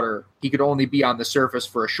underwater. He could only be on the surface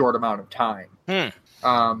for a short amount of time.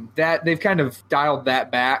 That they've kind of dialed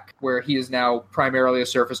that back, where he is now primarily a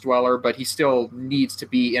surface dweller, but he still needs to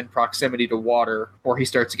be in proximity to water or he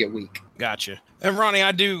starts to get weak. Gotcha. And Ronnie,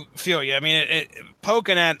 I do feel you. I mean,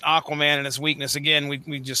 poking at Aquaman and his weakness again.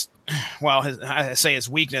 We just, well, I say his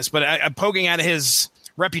weakness, but poking at his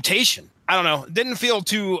reputation. I don't know. It didn't feel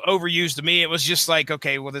too overused to me. It was just like,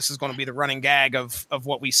 okay, well, this is going to be the running gag of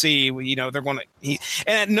what we see. They're going to.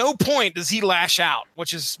 And at no point does he lash out,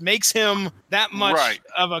 which makes him that much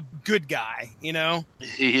of a good guy.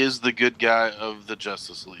 He is the good guy of the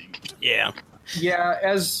Justice League. Yeah. Yeah,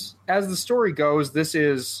 as the story goes, this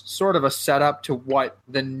is sort of a setup to what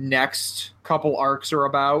the next couple arcs are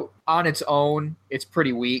about. On its own, it's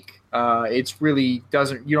pretty weak. It's really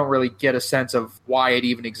you don't really get a sense of why it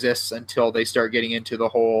even exists until they start getting into the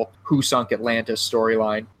whole Who Sunk Atlantis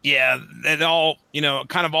storyline. Yeah, it all,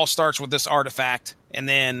 kind of all starts with this artifact. And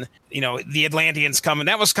then, the Atlanteans come. And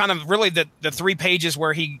that was kind of really the 3 pages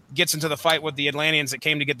where he gets into the fight with the Atlanteans that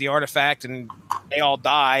came to get the artifact, and they all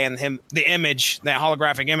die. And the image, that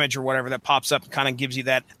holographic image or whatever that pops up, kind of gives you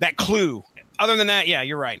that clue. Other than that, yeah,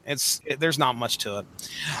 you're right. There's not much to it.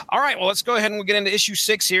 All right, well, let's go ahead and we'll get into issue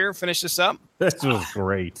 6 here. Finish this up. This was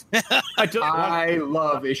great. I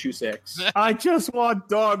love issue 6. I just want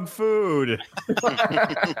dog food.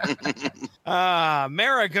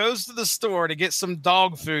 Mara goes to the store to get some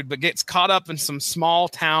dog food, but gets caught up in some small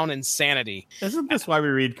town insanity. Isn't this why we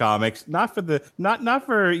read comics? Not for baby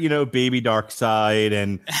Darkseid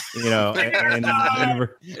and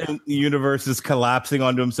and universes collapsing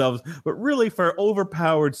onto themselves, but really for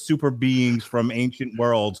overpowered super beings from ancient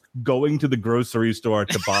worlds going to the grocery store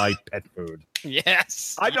to buy pet food.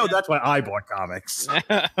 Yes. I know that's why I bought comics.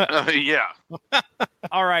 Yeah.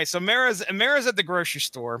 All right. So Mara's at the grocery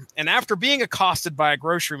store, and after being accosted by a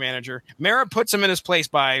grocery manager, Mara puts him in his place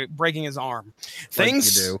by breaking his arm.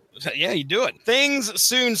 Yeah, you do it. Things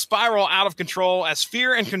soon spiral out of control as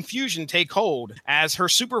fear and confusion take hold as her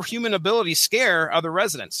superhuman abilities scare other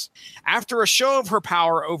residents. After a show of her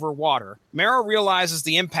power over water, Mara realizes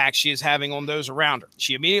the impact she is having on those around her.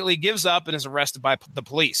 She immediately gives up and is arrested by the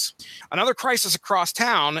police. Another crisis across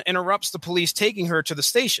town interrupts the police taking her to the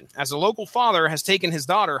station, as a local father has taken his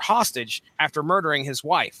daughter hostage after murdering his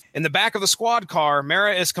wife. In the back of the squad car,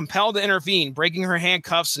 Mara is compelled to intervene, breaking her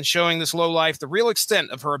handcuffs and showing this lowlife the real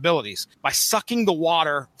extent of her abilities by sucking the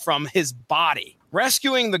water from his body,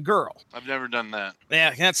 rescuing the girl. I've never done that.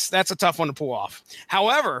 Yeah, that's a tough one to pull off.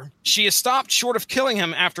 However, she is stopped short of killing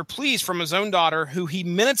him after pleas from his own daughter, who he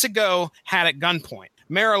minutes ago had at gunpoint.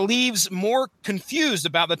 Mara leaves more confused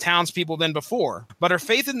about the townspeople than before, but her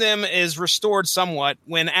faith in them is restored somewhat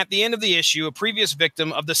when, at the end of the issue, a previous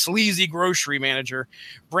victim of the sleazy grocery manager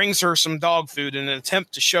brings her some dog food in an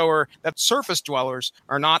attempt to show her that surface dwellers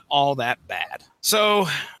are not all that bad. So,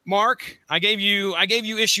 Mark, I gave you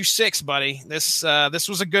issue 6, buddy. This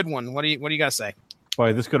was a good one. What do you got to say?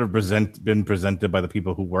 Boy, this could have been presented by the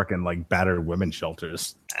people who work in battered women's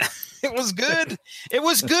shelters. It was good. It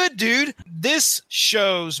was good, dude. This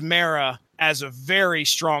shows Mara as a very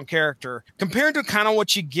strong character compared to kind of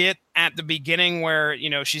what you get at the beginning where,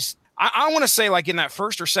 she's, I want to say in that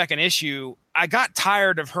first or second issue, I got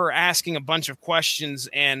tired of her asking a bunch of questions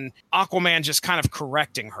and Aquaman just kind of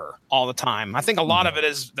correcting her all the time. I think a lot of it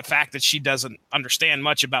is the fact that she doesn't understand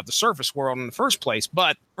much about the surface world in the first place.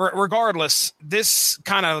 But regardless, this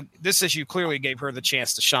issue clearly gave her the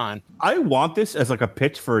chance to shine. I want this as a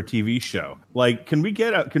pitch for a TV show. Can we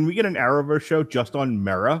get an Arrowverse show just on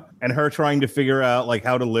Mara and her trying to figure out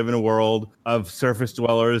how to live in a world of surface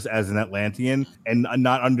dwellers as an Atlantean and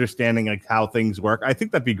not understanding how things work? I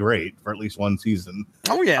think that'd be great for at least one season.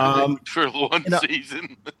 Oh yeah, for one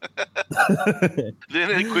season. Then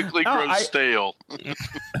it quickly grows stale.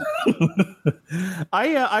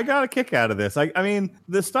 I got a kick out of this. I mean,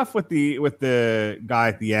 the stuff with the guy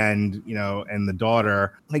at the end, and the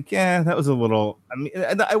daughter, that was a little. I mean,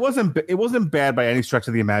 it wasn't bad by any stretch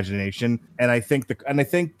of the imagination. And I think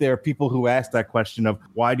there are people who ask that question of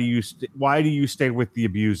why do you stay with the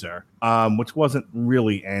abuser, which wasn't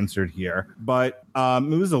really answered here, but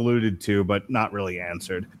it was alluded to, but not really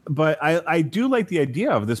answered. But I do like the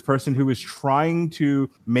idea of this person who is trying to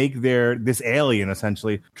make this alien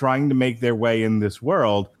essentially trying to make their way in this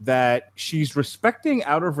world that she's respecting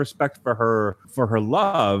out of respect for her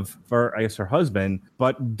love for, I guess, her husband,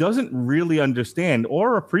 but doesn't really understand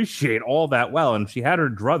or appreciate all that well. And if she had her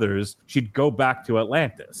druthers, she'd go back to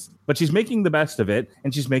Atlantis. but she's making the best of it,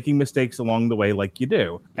 and she's making mistakes along the way, like you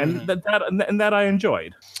do, and that I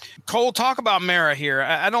enjoyed. Cole, talk about Mara here.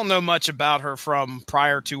 I don't know much about her from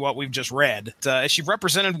prior to what we've just read. Is she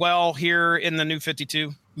represented well here in the New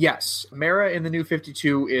 52? Yes, Mara in the New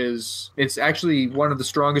 52 it's actually one of the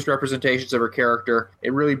strongest representations of her character.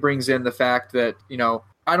 It really brings in the fact that,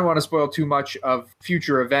 I don't want to spoil too much of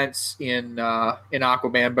future events in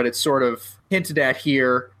Aquaman, but it's sort of hinted at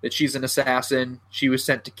here that she's an assassin. She was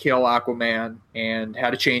sent to kill Aquaman and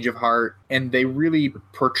had a change of heart. And they really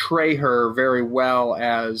portray her very well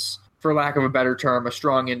as, for lack of a better term, a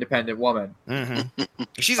strong, independent woman. Mm-hmm.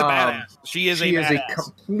 She's a badass. She is a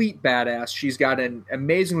complete badass. She's got an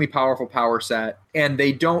amazingly powerful power set, and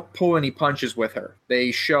they don't pull any punches with her.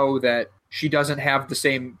 They show that she doesn't have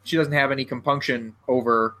any compunction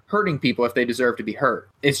over hurting people if they deserve to be hurt.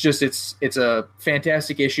 It's a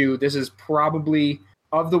fantastic issue. This is probably,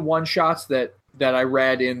 of the one-shots that I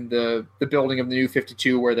read in the building of the New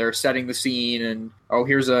 52, where they're setting the scene and,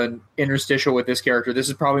 here's an interstitial with this character. This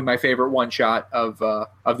is probably my favorite one-shot of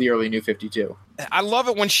the early New 52. I love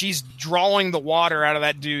it when she's drawing the water out of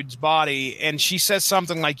that dude's body, and she says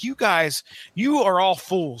something like, "You guys, you are all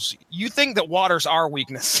fools. You think that water's our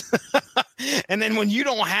weakness." And then when you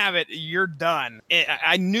don't have it, you're done.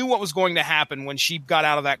 I knew what was going to happen when she got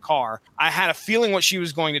out of that car. I had a feeling what she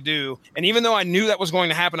was going to do. And even though I knew that was going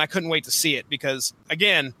to happen, I couldn't wait to see it because,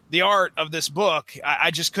 again, the art of this book, I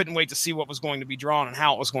just couldn't wait to see what was going to be drawn and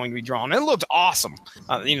how it was going to be drawn. And it looked awesome.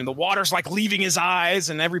 The water's like leaving his eyes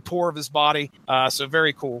and every pore of his body. So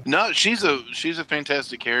very cool. No, she's a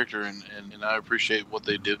fantastic character, and I appreciate what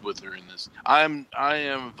they did with her in this. I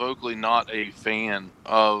am vocally not a fan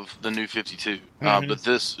of the New 52, but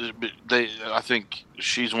I think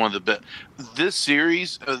she's one of the best. This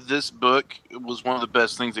series, this book was one of the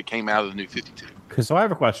best things that came out of the New 52. So I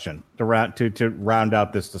have a question to round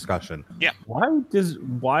out this discussion. Yeah.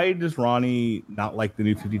 Why does Ronnie not like the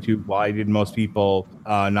New 52? Why did most people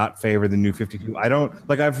not favor the New 52?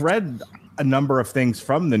 I've read a number of things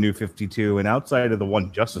from the New 52, and outside of the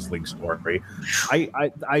one Justice League story,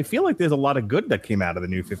 I feel like there's a lot of good that came out of the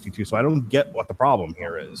New 52. So I don't get what the problem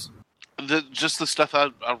here is. Just the stuff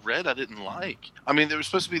I read, I didn't like. I mean, there was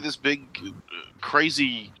supposed to be this big,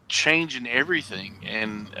 crazy change in everything,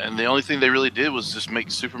 and the only thing they really did was just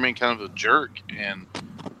make Superman kind of a jerk, and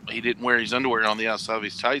he didn't wear his underwear on the outside of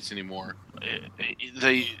his tights anymore.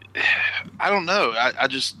 I don't know.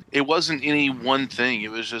 It wasn't any one thing.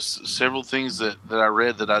 It was just several things that I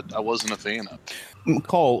read that I wasn't a fan of.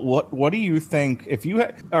 Cole, what do you think if you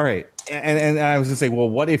had? All right, and I was gonna say,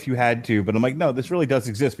 well, what if you had to? But I'm like, no, this really does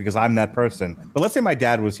exist because I'm that person. But let's say my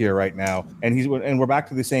dad was here right now, and we're back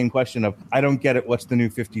to the same question of, I don't get it. What's the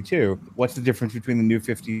New 52? What's the difference between the New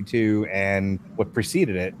 52 and what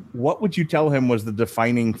preceded it? What would you tell him was the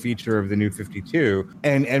defining feature of the New 52?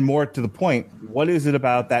 And more to the point, what is it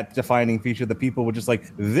about that defining feature that people would just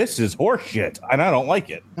like, this is horseshit, and I don't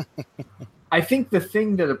like it? I think the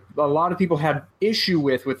thing that a lot of people had issue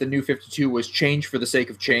with the New 52 was change for the sake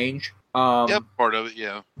of change. Part of it,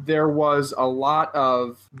 yeah. There was a lot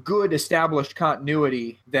of good established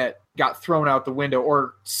continuity that got thrown out the window,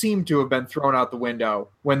 or seemed to have been thrown out the window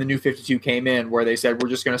when the New 52 came in, where they said, we're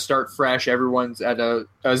just going to start fresh. Everyone's at a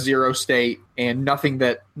zero state, and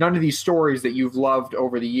none of these stories that you've loved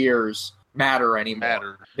over the years matter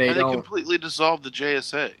anymore. They completely dissolved the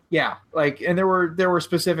JSA. Yeah, and there were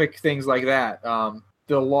specific things like that.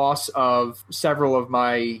 The loss of several of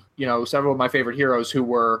my favorite heroes who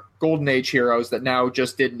were Golden Age heroes that now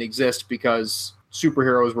just didn't exist because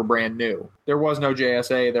superheroes were brand new. There was no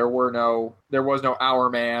JSA. There was no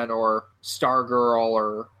Hourman or Stargirl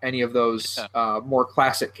or any of those more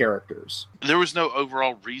classic characters. There was no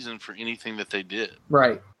overall reason for anything that they did.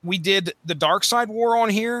 Right. We did the Dark Side War on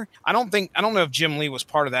here. I don't know if Jim Lee was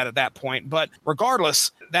part of that at that point, but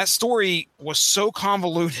regardless, that story was so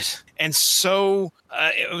convoluted and so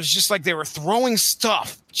it was just like they were throwing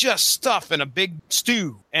stuff in a big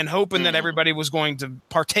stew and hoping that everybody was going to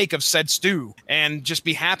partake of said stew and just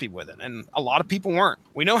be happy with it. And a lot of people weren't.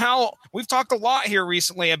 We've talked a lot here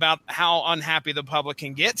recently about how unhappy the public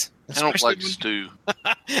can get. I don't like stew.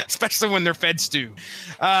 Especially when they're fed stew.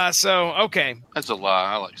 Okay. That's a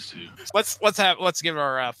lie. I like stew. Let's give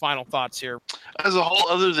our final thoughts here. As a whole,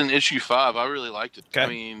 other than issue 5, I really liked it. Okay. I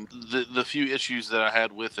mean, the few issues that I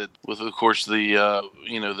had with it, with of course the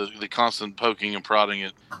constant poking and prodding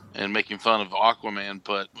it and making fun of Aquaman,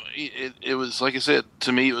 but it was, like I said,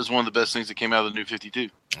 to me, it was one of the best things that came out of the New 52.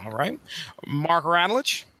 All right. Mark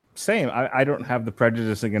Radulich. Same. I don't have the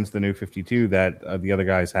prejudice against the New 52 that the other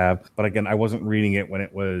guys have. But again, I wasn't reading it when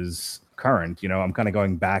it was current. I'm kind of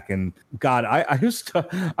going back, and God, I'm just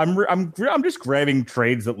grabbing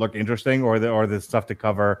trades that look interesting or the stuff to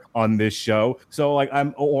cover on this show. So like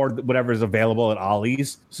or whatever is available at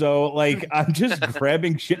Ollie's. So like I'm just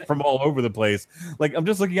grabbing shit from all over the place. Like I'm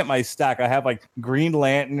just looking at my stack. I have like Green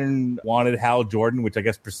Lantern Wanted Hal Jordan, which I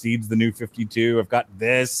guess precedes the New 52. I've got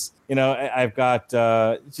this. I've got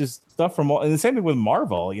just stuff from and the same thing with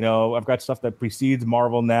Marvel. I've got stuff that precedes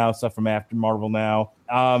Marvel now, stuff from after Marvel now.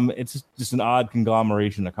 It's just an odd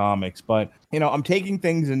conglomeration of comics, but I'm taking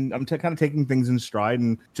things and I'm kind of taking things in stride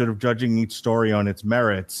and sort of judging each story on its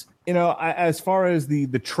merits. As far as the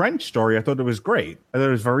Trench story, I thought it was great. I thought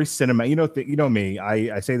it was very cinematic. You know me.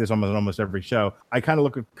 I say this almost every show. I kind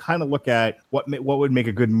of look at what would make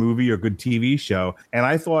a good movie or good TV show, and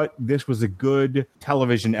I thought this was a good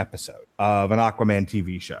television episode of an Aquaman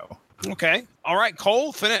TV show. Okay, all right,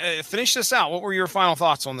 Cole, finish this out. What were your final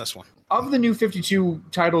thoughts on this one? Of the New 52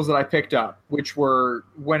 titles that I picked up, which were,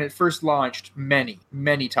 when it first launched, many,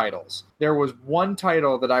 many titles, there was one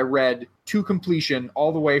title that I read to completion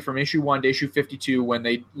all the way from issue 1 to issue 52 when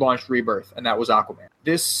they launched Rebirth, and that was Aquaman.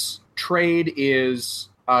 This trade is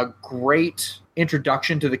a great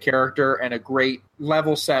introduction to the character and a great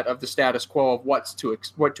level set of the status quo of what to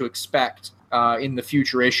expect in the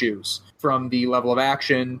future issues, from the level of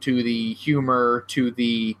action to the humor to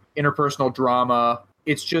the interpersonal drama.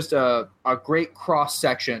 It's just a great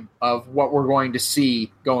cross-section of what we're going to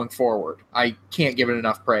see going forward. I can't give it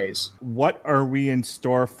enough praise. What are we in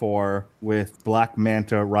store for with Black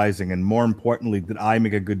Manta Rising? And more importantly, did I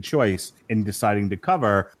make a good choice in deciding to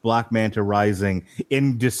cover Black Manta Rising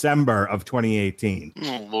in December of 2018?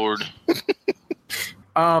 Oh, Lord.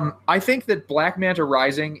 I think that Black Manta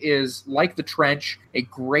Rising is, like the Trench, a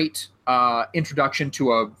great introduction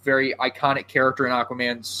to a very iconic character in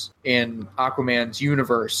Aquaman's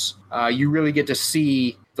universe. You really get to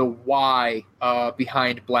see the why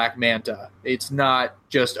behind Black Manta. It's not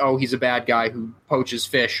just, he's a bad guy who poaches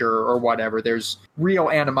fish or whatever. There's real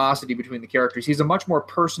animosity between the characters. He's a much more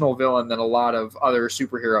personal villain than a lot of other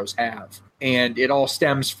superheroes have. And it all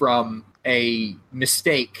stems from a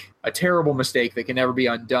terrible mistake that can never be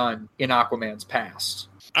undone in Aquaman's past.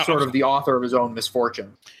 Sort of the author of his own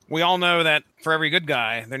misfortune. We all know that for every good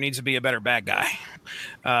guy, there needs to be a better bad guy.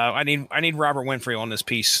 I need Robert Winfrey on this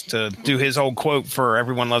piece to do his old quote for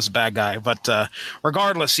 "Everyone loves a bad guy." But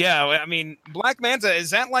regardless, yeah, I mean, Black Manta,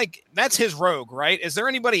 that's his rogue, right? Is there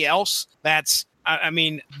anybody else that's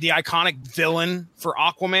the iconic villain for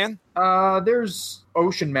Aquaman? There's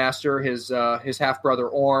Ocean Master, his half brother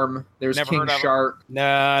Orm. There's King Shark. No,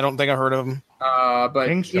 I don't think I heard of him. But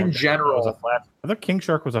in general, I thought King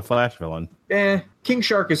Shark was a Flash villain. King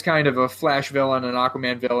Shark is kind of a Flash villain, an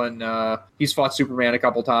Aquaman villain. He's fought Superman a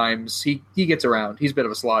couple times. He gets around. He's a bit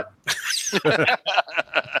of a slut.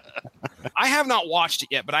 I have not watched it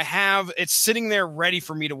yet, but it's sitting there ready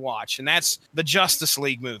for me to watch, and that's the Justice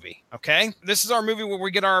League movie. Okay, this is our movie where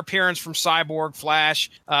we get our appearance from Cyborg,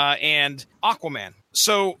 Flash, and Aquaman.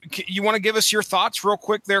 So you want to give us your thoughts real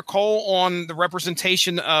quick there, Cole, on the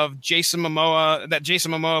representation of Jason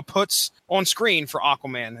Momoa puts on screen for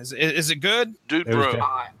Aquaman? Is it good? Dude,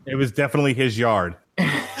 it was definitely his yard.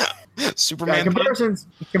 Superman. Comparisons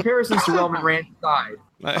to Roman Reigns aside,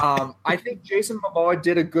 I think Jason Momoa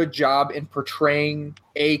did a good job in portraying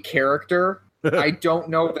a character. I don't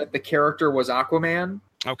know that the character was Aquaman.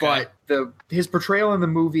 Okay. But his portrayal in the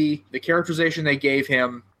movie, the characterization they gave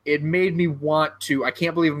him, it made me want to, I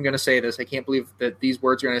can't believe I'm going to say this. I can't believe that these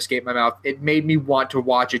words are going to escape my mouth. It made me want to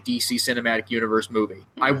watch a DC Cinematic Universe movie.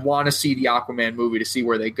 I want to see the Aquaman movie to see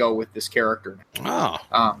where they go with this character. Oh.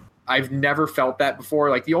 I've never felt that before.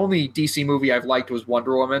 Like, the only DC movie I've liked was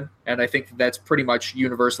Wonder Woman, and I think that's pretty much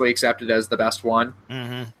universally accepted as the best one.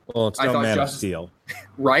 Mm-hmm. Well, it's no Man of Steel.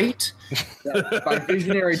 Right? By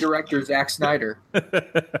visionary director Zack Snyder.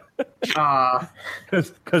 Because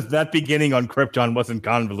that beginning on Krypton wasn't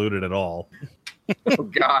convoluted at all. Oh,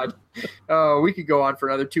 God. We could go on for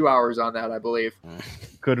another 2 hours on that, I believe.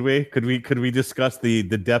 Could we discuss the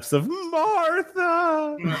depths of Martha?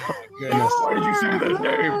 Oh, goodness. Why did you say that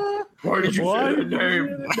name? Why did you say that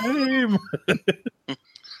name?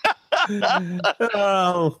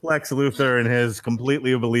 Oh, Lex Luthor and his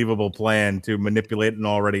completely unbelievable plan to manipulate an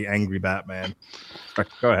already angry Batman. Right,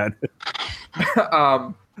 go ahead.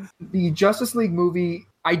 The Justice League movie,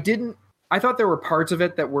 I thought there were parts of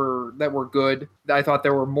it that were good. I thought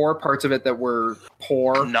there were more parts of it that were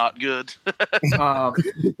poor. Not good.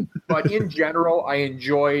 But in general, I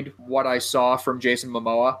enjoyed what I saw from Jason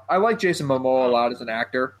Momoa. I like Jason Momoa a lot as an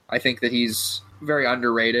actor. I think that he's very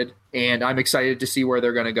underrated, and I'm excited to see where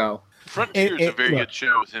they're going to go. Frontier's a very good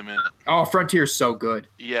show with him in it. Oh, Frontier's so good.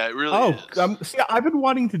 Yeah, it really is. See, I've been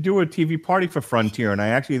wanting to do a TV party for Frontier, and I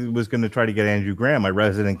actually was going to try to get Andrew Graham, my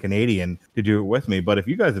resident Canadian, to do it with me. But if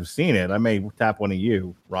you guys have seen it, I may tap one of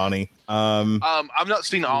you, Ronnie. I've not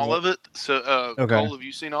seen all of it. So, okay. Cole, have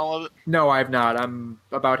you seen all of it? No, I have not. I'm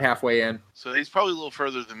about halfway in. So he's probably a little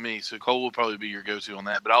further than me. So Cole will probably be your go-to on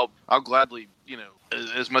that. But I'll gladly,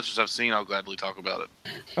 as much as I've seen, I'll gladly talk about it.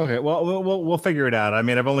 Okay, well, we'll figure it out. I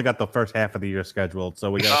mean, I've only got the first half of the year scheduled, so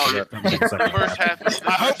we got to figure out the first half.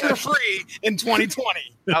 I hope you're free in 2020.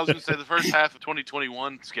 I was going to say the first half of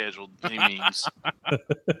 2021 scheduled. He means.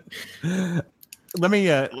 Let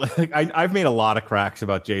me. I've made a lot of cracks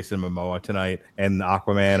about Jason Momoa tonight and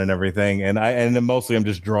Aquaman and everything, and mostly I'm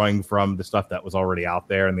just drawing from the stuff that was already out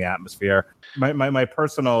there in the atmosphere. My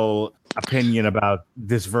personal opinion about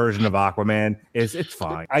this version of Aquaman is it's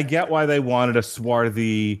fine. I get why they wanted a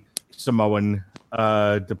swarthy Samoan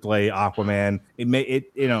to play Aquaman.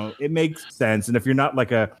 It makes sense. And if you're not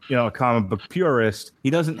like a comic book purist, he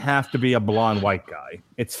doesn't have to be a blonde white guy.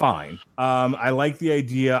 It's fine. I like the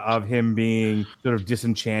idea of him being sort of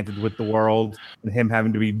disenchanted with the world and him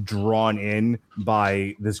having to be drawn in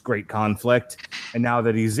by this great conflict. And now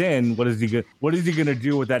that he's in, what is he going to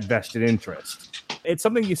do with that vested interest? It's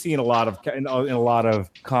something you see in a lot of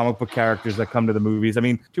comic book characters that come to the movies. I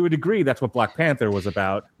mean, to a degree, that's what Black Panther was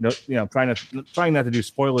about. Trying not to do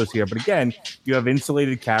spoilers here, but again, you have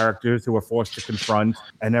insulated characters who are forced to confront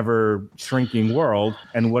an ever shrinking world,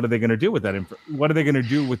 and what are they going to do with that? What are they going to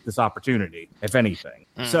do with this opportunity, if anything?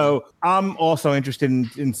 So I'm also interested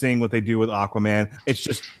in seeing what they do with Aquaman. It's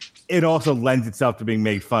just. It also lends itself to being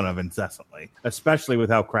made fun of incessantly, especially with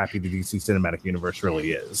how crappy the DC Cinematic Universe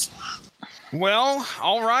really is. Well,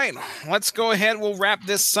 all right. Let's go ahead. We'll wrap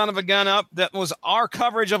this son of a gun up. That was our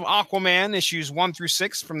coverage of Aquaman, issues 1 through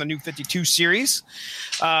 6 from the New 52 series.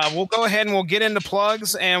 We'll go ahead and we'll get into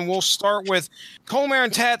plugs, and we'll start with Cole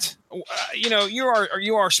Marentet. You are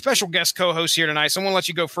our special guest co-host here tonight, so I'm going to let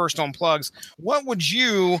you go first on plugs. What would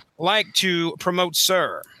you like to promote,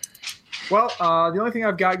 sir? Well, the only thing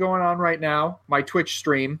I've got going on right now, my Twitch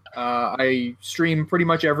stream. I stream pretty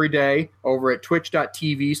much every day over at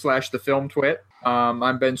twitch.tv/thefilmtwit.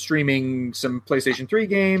 I've been streaming some PlayStation 3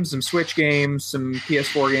 games, some Switch games, some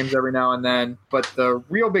PS4 games every now and then. But the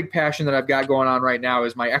real big passion that I've got going on right now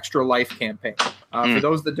is my Extra Life campaign. For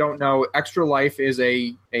those that don't know, Extra Life is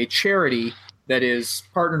a charity that is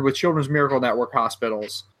partnered with Children's Miracle Network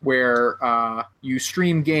hospitals, where you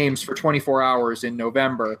stream games for 24 hours in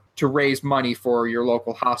November to raise money for your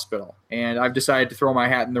local hospital. And I've decided to throw my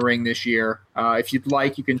hat in the ring this year. If you'd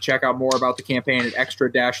like, you can check out more about the campaign at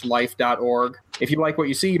extra-life.org. If you like what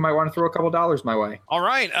you see, you might want to throw a couple dollars my way. All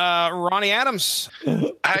right. Ronnie Adams.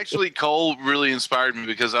 Actually, Cole really inspired me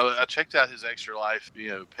because I checked out his Extra Life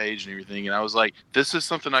page and everything, and I was like, this is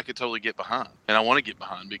something I could totally get behind. And I want to get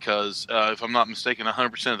behind because, if I'm not mistaken,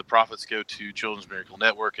 100% of the profits go to Children's Miracle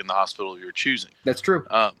Network in the hospital you're choosing. That's true.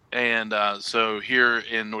 So here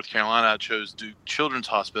in North Carolina, I chose Duke Children's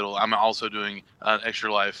Hospital. I'm also doing an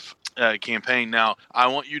Extra Life campaign. Now, I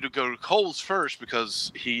want you to go to Cole's first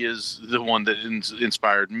because he is the one that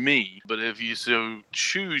inspired me. But if you so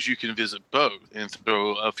choose, you can visit both and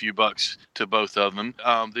throw a few bucks to both of them.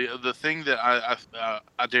 The thing that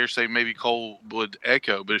I dare say maybe Cole would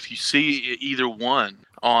echo, but if you see either one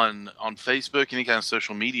on Facebook, any kind of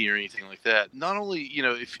social media or anything like that, not only,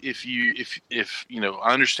 if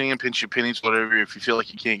I understand pinch your pennies, whatever, if you feel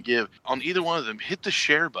like you can't give, on either one of them, hit the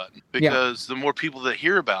share button, because the more people that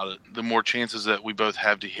hear about it, the more chances that we both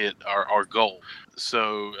have to hit our goal.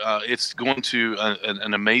 So it's going to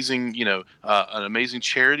an amazing, an amazing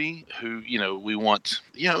charity who, we want,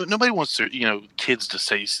 nobody wants to, kids to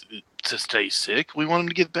stay sick. We want them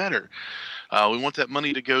to get better. We want that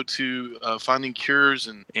money to go to finding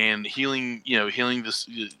cures and healing, healing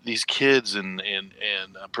these kids and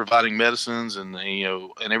providing medicines and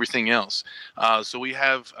everything else. So we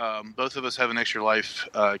have both of us have an Extra Life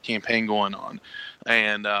campaign going on,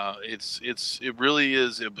 and it really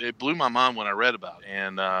is. It blew my mind when I read about it,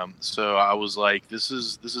 and so I was like, this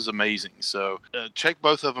is amazing. So check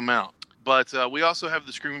both of them out. But we also have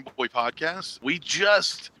the Screaming Boy podcast. We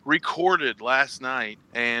just recorded last night,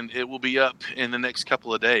 and it will be up in the next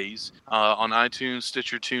couple of days on iTunes,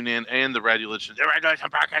 Stitcher, TuneIn, and the Radiolation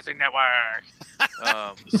Podcasting Network.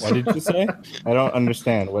 What did you say? I don't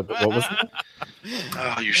understand. What was that?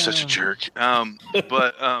 Oh, you're such a jerk.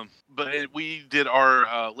 we did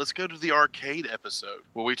our Let's Go to the Arcade episode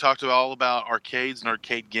where we talked all about arcades and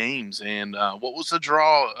arcade games and what was the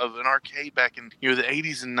draw of an arcade back in the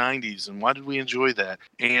 80s and 90s and why did we enjoy that,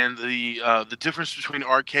 and the difference between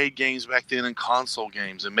arcade games back then and console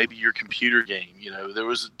games and maybe your computer game. There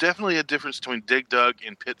was definitely a difference between Dig Dug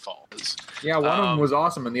and Pitfall. Yeah, one of them was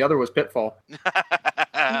awesome and the other was Pitfall.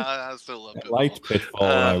 I still love Pitfall. I liked Pitfall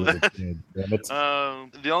when I was a kid.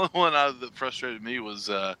 The only one that frustrated me was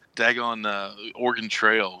daggone Oregon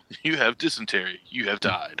Trail. You have dysentery. You have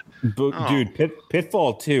died. Dude,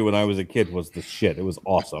 Pitfall 2 when I was a kid was the shit. It was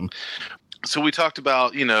awesome. So we talked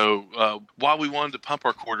about, why we wanted to pump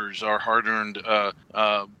our quarters, our hard-earned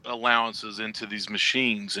allowances into these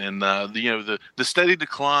machines, and the steady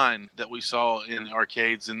decline that we saw in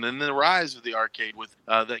arcades, and then the rise of the arcade with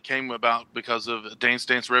that came about because of Dance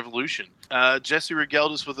Dance Revolution. Jesse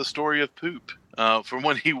regaled us with a story of poop from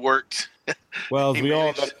when he worked. Well,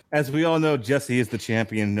 as we all know, Jesse is the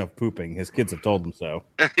champion of pooping. His kids have told him so.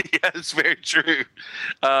 Yeah, it's very true.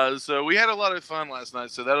 So we had a lot of fun last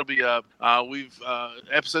night. So that'll be up. We've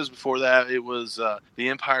episodes before that. It was The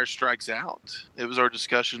Empire Strikes Out. It was our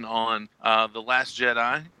discussion on The Last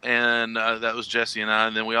Jedi, and that was Jesse and I.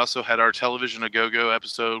 And then we also had our Television a Go-Go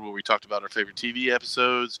episode where we talked about our favorite TV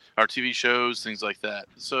episodes, our TV shows, things like that.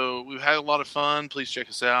 So we've had a lot of fun. Please check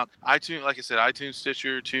us out. iTunes, like I said, iTunes,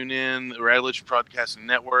 Stitcher, TuneIn, the Radledge Broadcasting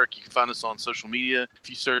Network. You can find us on social media. If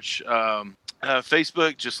you search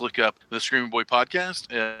Facebook, just look up the Screaming Boy Podcast.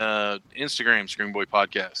 Instagram, Screaming Boy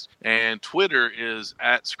Podcast. And Twitter is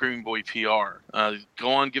at Screaming Boy PR.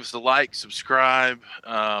 Go on, give us a like, subscribe,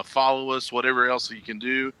 follow us, whatever else you can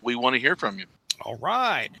do. We want to hear from you. All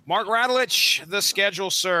right. Mark Radulich, the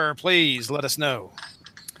schedule, sir. Please let us know.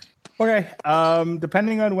 Okay.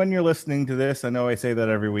 Depending on when you're listening to this, I know I say that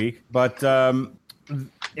every week, but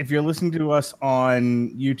if you're listening to us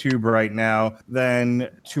on YouTube right now, then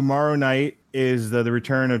tomorrow night is the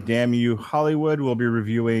return of Damn You Hollywood. We'll be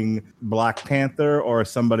reviewing Black Panther, or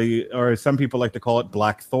some people like to call it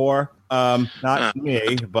Black Thor. Not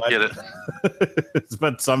me, but Get it.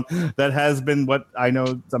 but that has been what I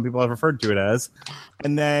know some people have referred to it as.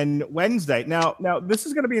 And then Wednesday. Now this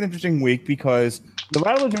is going to be an interesting week because the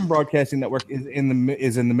Radledge Broadcasting Network is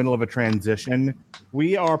in the middle of a transition.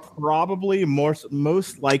 We are probably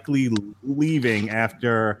most likely leaving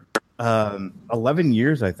after 11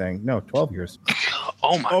 years, I think. No, 12 years.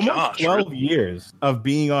 Oh my Almost gosh. 12 years of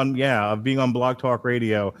being on Blog Talk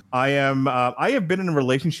Radio. I have been in a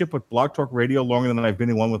relationship with Blog Talk Radio longer than I've been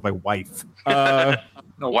in one with my wife.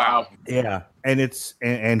 Oh, wow. Yeah. And it's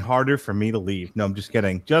harder for me to leave. No, I'm just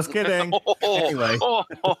kidding. Just kidding. Anyway.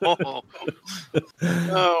 Oh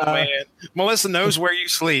man. Melissa knows where you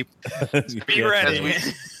sleep. Be ready.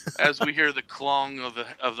 As we hear the clong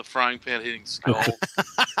of the frying pan hitting skull.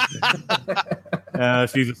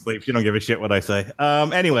 She's asleep. She don't give a shit what I say.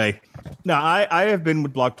 Anyway, no, I have been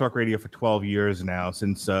with Blog Talk Radio for 12 years now,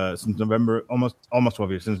 since November, almost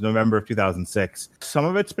 12 years, since November of 2006. Some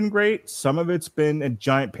of it's been great. Some of it's been a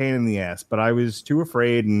giant pain in the ass, but I was too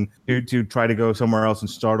afraid to try to go somewhere else and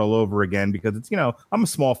start all over again because it's, I'm a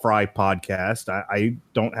small fry podcast. I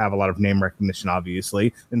don't have a lot of name recognition,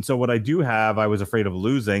 obviously. And so what I do have, I was afraid of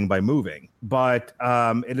losing by moving. But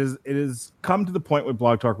it is come to the point with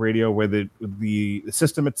Blog Talk Radio where the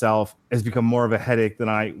system itself has become more of a headache than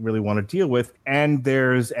I really want to deal with. And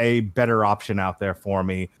there's a better option out there for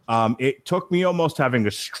me. It took me almost having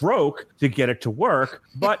a stroke to get it to work.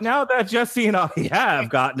 But now that Jesse and I have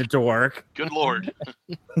gotten it to work. Good Lord.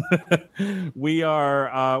 we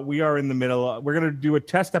are in the middle. We're going to do a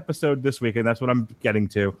test episode this week, and that's what I'm getting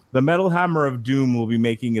to. The Metal Hammer of Doom will be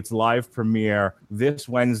making its live premiere this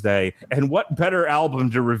Wednesday. And what better album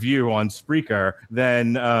to review on Spreaker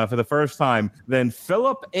than, for the first time, than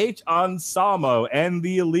Philip H. Anselmo and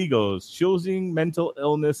the Illegals, choosing mental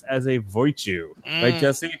illness as a virtue. Right,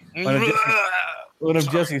 Jesse? One of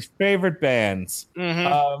Jesse's favorite bands.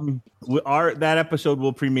 Mm-hmm. That episode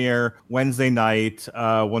will premiere Wednesday night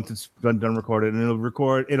once it's done recorded, and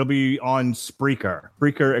it'll be on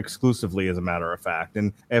Spreaker exclusively, as a matter of fact.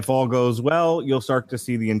 And if all goes well, you'll start to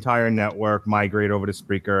see the entire network migrate over to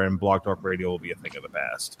Spreaker, and Blog Talk Radio will be a thing of the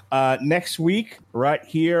past. Next week, right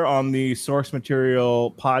here on the Source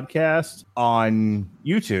Material podcast on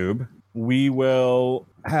YouTube, we will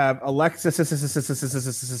have Alexis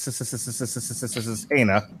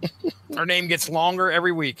Hana. Her name gets longer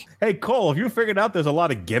every week. Hey, Cole, have you figured out there's a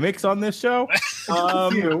lot of gimmicks on this show?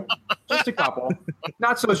 Just a couple.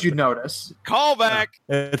 Not so as you'd notice. Call back.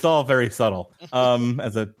 It's all very subtle,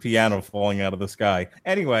 as a piano falling out of the sky.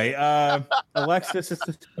 Anyway, Alexis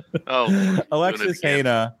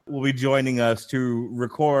Hana will be joining us to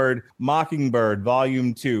record Mockingbird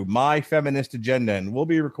Volume 2, My Feminist Agenda, and we'll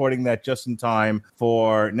be recording that just in time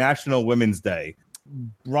for National Women's Day.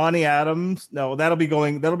 Ronnie Adams, that'll be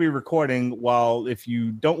recording while, if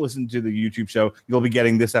you don't listen to the YouTube show, you'll be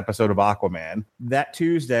getting this episode of Aquaman. That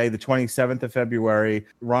Tuesday, the 27th of February,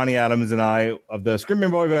 Ronnie Adams and I of the Screaming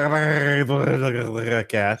Boy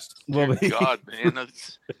cast will be... God, man.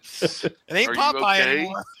 It ain't Popeye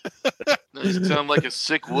anymore. You sound like a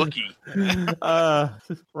sick Wookiee.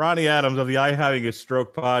 Ronnie Adams of the I Having a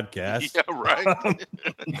Stroke podcast. Yeah, right.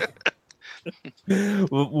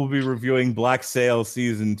 We'll be reviewing Black Sail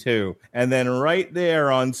Season 2. And then right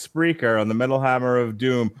there on Spreaker, on the Metal Hammer of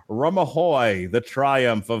Doom, Rum Ahoy, the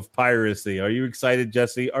triumph of piracy. Are you excited,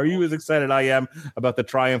 Jesse? Are you as excited I am about the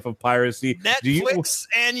triumph of piracy? Netflix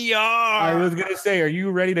and Yar. I was going to say, are you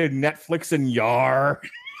ready to Netflix and Yar?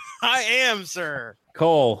 I am, sir.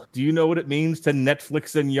 Cole, do you know what it means to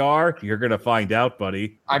Netflix and Yar? You're going to find out,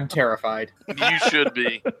 buddy. I'm terrified. You should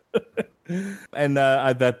be. And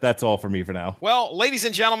that's all for me for now. Well, ladies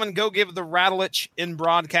and gentlemen, go give the Rattlich in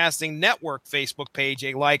Broadcasting Network Facebook page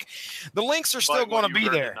a like. The links are still going to be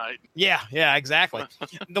there. Yeah, exactly.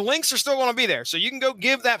 The links are still going to be there. So you can go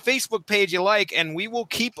give that Facebook page a like, and we will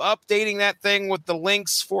keep updating that thing with the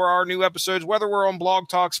links for our new episodes, whether we're on Blog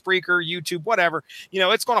Talk, Spreaker, YouTube, whatever.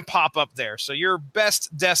 It's going to pop up there. So your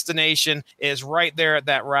best destination is right there at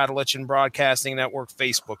that Rattlich in Broadcasting Network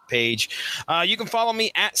Facebook page. You can follow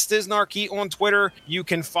me at Stiznarkey on Twitter. You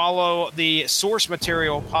can follow the Source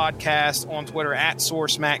Material podcast on Twitter at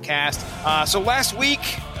SourceMattCast. So last week,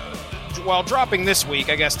 dropping this week,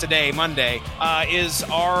 I guess today, Monday, is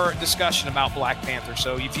our discussion about Black Panther.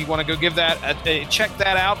 So if you want to go give that check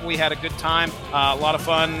that out. We had a good time, a lot of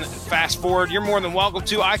fun. Fast forward, you're more than welcome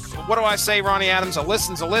to. What do I say, Ronnie Adams? A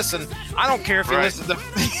listen's a listen. I don't care if you listen to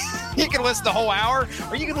you can listen the whole hour,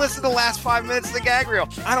 or you can listen to the last 5 minutes of the gag reel.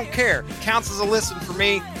 I don't care. Counts as a listen for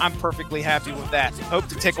me. I'm perfectly happy with that. Hope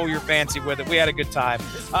to tickle your fancy with it. We had a good time.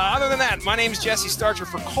 Other than that, my name is Jesse Starcher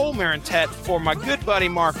for Cole Marentet, for my good buddy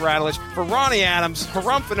Mark Rattlich, for Ronnie Adams,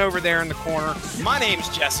 harumping over there in the corner. My name's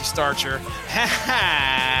Jesse Starcher.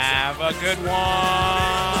 Have a good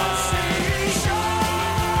one.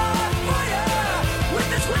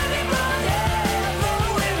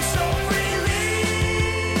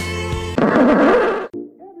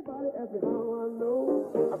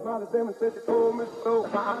 Them and said she told me so.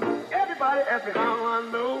 Everybody asked me how I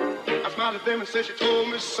know. I smiled at them and said she told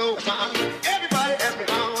me so. Everybody asked me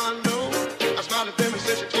how I know. I smiled at them and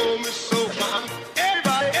said she told me so.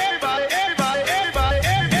 Everybody.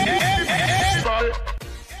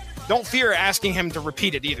 Don't fear asking him to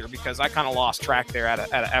repeat it either, because I kind of lost track there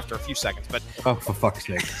after a few seconds. But oh, for fuck's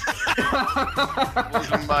sake!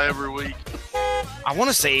 Listen by every week. I want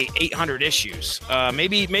to say 800 issues,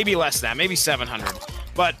 maybe less than that, maybe 700.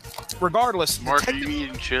 But regardless, Mark, are you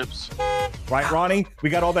eating chips? Right, Ronnie? We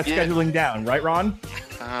got all that scheduling down, right, Ron?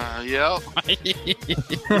 Yeah.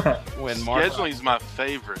 When Mark Scheduling's my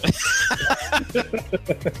favorite.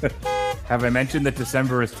 Have I mentioned that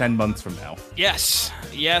December is 10 months from now?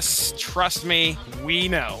 Yes, trust me, we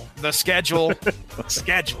know. The schedule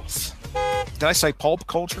schedules. Did I say pulp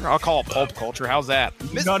culture? I'll call it pulp culture. How's that?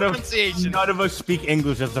 None of us speak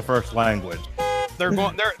English as the first language.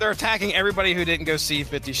 They're attacking everybody who didn't go see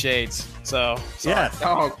 50 Shades. So yes.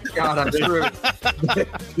 Oh God, I'm screwed.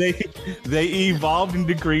 they evolved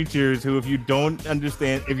into creatures who, if you don't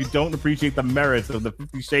appreciate the merits of the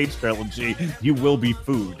 50 Shades trilogy, you will be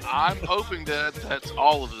food. I'm hoping that's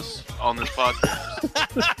all of us on this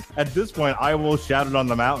podcast. At this point, I will shout it on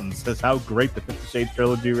the mountains as how great the 50 Shades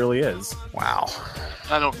trilogy really is. Wow.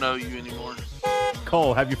 I don't know you anymore.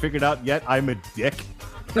 Cole, have you figured out yet I'm a dick?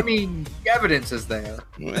 I mean, evidence is there.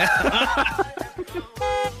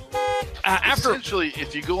 Essentially,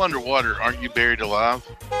 if you go underwater, aren't you buried alive?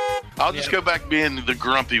 I'll just go back being the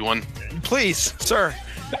grumpy one. Please, sir.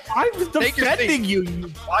 I was defending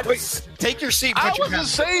you. Wait, take your seat. I wasn't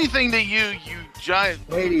saying anything to you, you giant.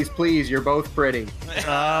 Ladies, please, you're both pretty.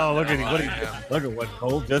 Oh, look at what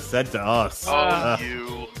Cole just said to us. Oh,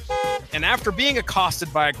 you. And after being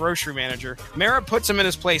accosted by a grocery manager, Mara puts him in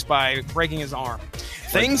his place by breaking his arm.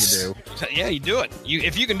 Yeah, you do it.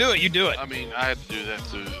 If you can do it, you do it. I mean, I had to do that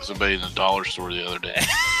to somebody in the dollar store the other day.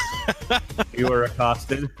 You were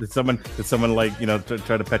accosted. Did someone like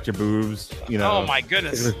try to pet your boobs? Oh my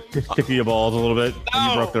goodness! Tickle your balls a little bit.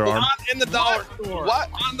 And you broke their arm. Not in the dollar store. What?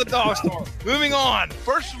 On the dollar store. Moving on.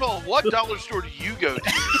 First of all, what dollar store do you go to?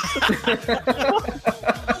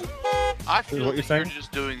 I feel what you're saying? You're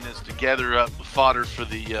just doing this to gather up fodder for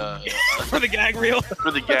the for the gag reel.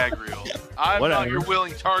 For the gag reel. I'm not your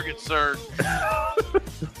willing target, sir.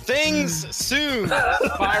 Things soon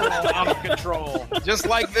spiral out of control, just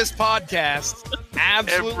like this podcast.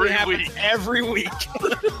 Absolutely happens every week.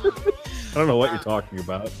 I don't know what you're talking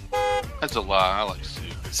about. That's a lie. I like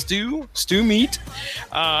stew. Stew meat.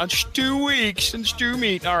 2 weeks and stew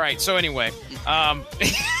meat. All right. So anyway,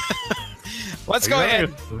 let's go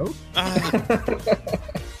ahead.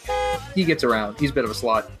 He gets around. He's a bit of a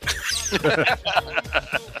slut.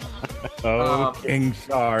 King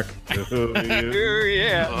Shark.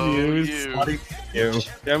 Yeah. You.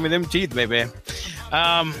 Show me them teeth, baby.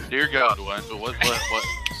 Dear God, what?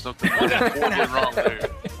 Something went wrong there.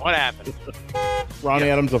 What happened? Ronnie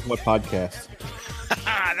Adams of what podcast?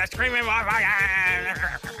 The Screaming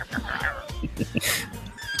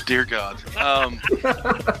Dear God.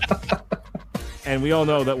 And we all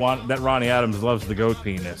know that Ronnie Adams loves the goat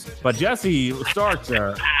penis. But Jesse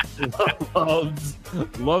Starcher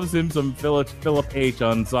loves him some Philip H.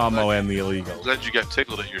 on Samo and the Illegals. Glad you got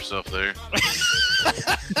tickled at yourself there.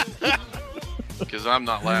 Because I'm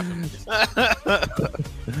not laughing.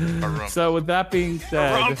 So with that being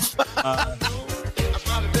said...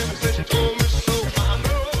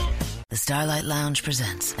 The Starlight Lounge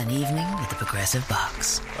presents An Evening with the Progressive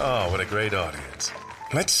Box. Oh, what a great audience.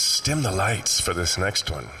 Let's dim the lights for this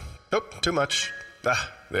next one. Oh, too much.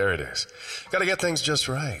 There it is. Gotta get things just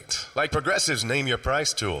right. Like Progressive's Name Your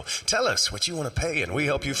Price tool. Tell us what you want to pay, and we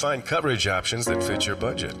help you find coverage options that fit your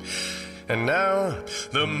budget. And now,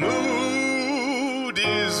 the mood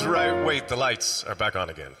is right. Wait, the lights are back on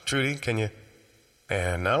again. Trudy, can you?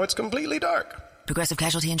 And now it's completely dark. Progressive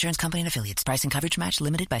Casualty Insurance Company and Affiliates. Price and coverage match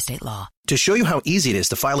limited by state law. To show you how easy it is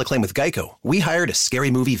to file a claim with Geico, we hired a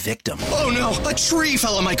scary movie victim. Oh no, a tree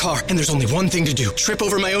fell on my car, and there's only one thing to do. Trip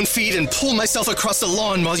over my own feet and pull myself across the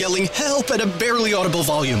lawn while yelling help at a barely audible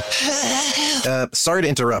volume. Sorry to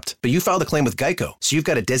interrupt, but you filed a claim with Geico, so you've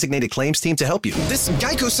got a designated claims team to help you. This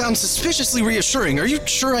Geico sounds suspiciously reassuring. Are you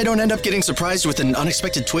sure I don't end up getting surprised with an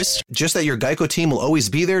unexpected twist? Just that your Geico team will always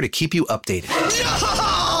be there to keep you updated.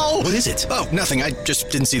 No! What is it? Oh, nothing. I just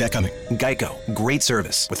didn't see that coming. Geico. Great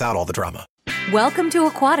service without all the drama. Welcome to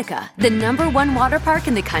Aquatica, the #1 water park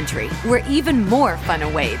in the country, where even more fun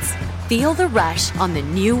awaits. Feel the rush on the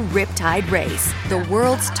new Riptide Race, the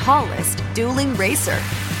world's tallest dueling racer.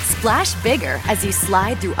 Splash bigger as you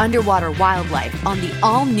slide through underwater wildlife on the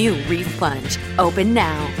all-new Reef Plunge. Open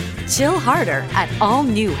now. Chill harder at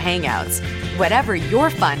all-new Hangouts. Whatever your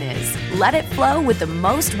fun is, let it flow with the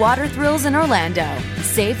most water thrills in Orlando.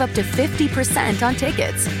 Save up to 50% on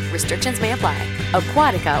tickets. Restrictions may apply.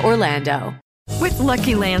 Aquatica Orlando. With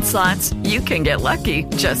Lucky Land Slots, you can get lucky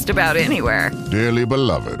just about anywhere. Dearly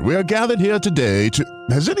beloved, we are gathered here today to...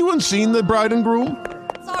 Has anyone seen the bride and groom?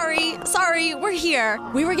 Sorry, we're here.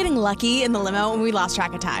 We were getting lucky in the limo and we lost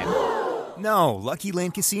track of time. No, Lucky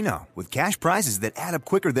Land Casino, with cash prizes that add up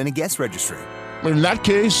quicker than a guest registry. In that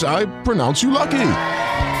case, I pronounce you lucky.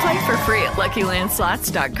 Play for free at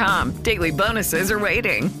LuckyLandSlots.com. Daily bonuses are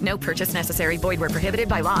waiting. No purchase necessary. Void where prohibited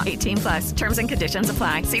by law. 18+. Terms and conditions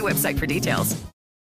apply. See website for details.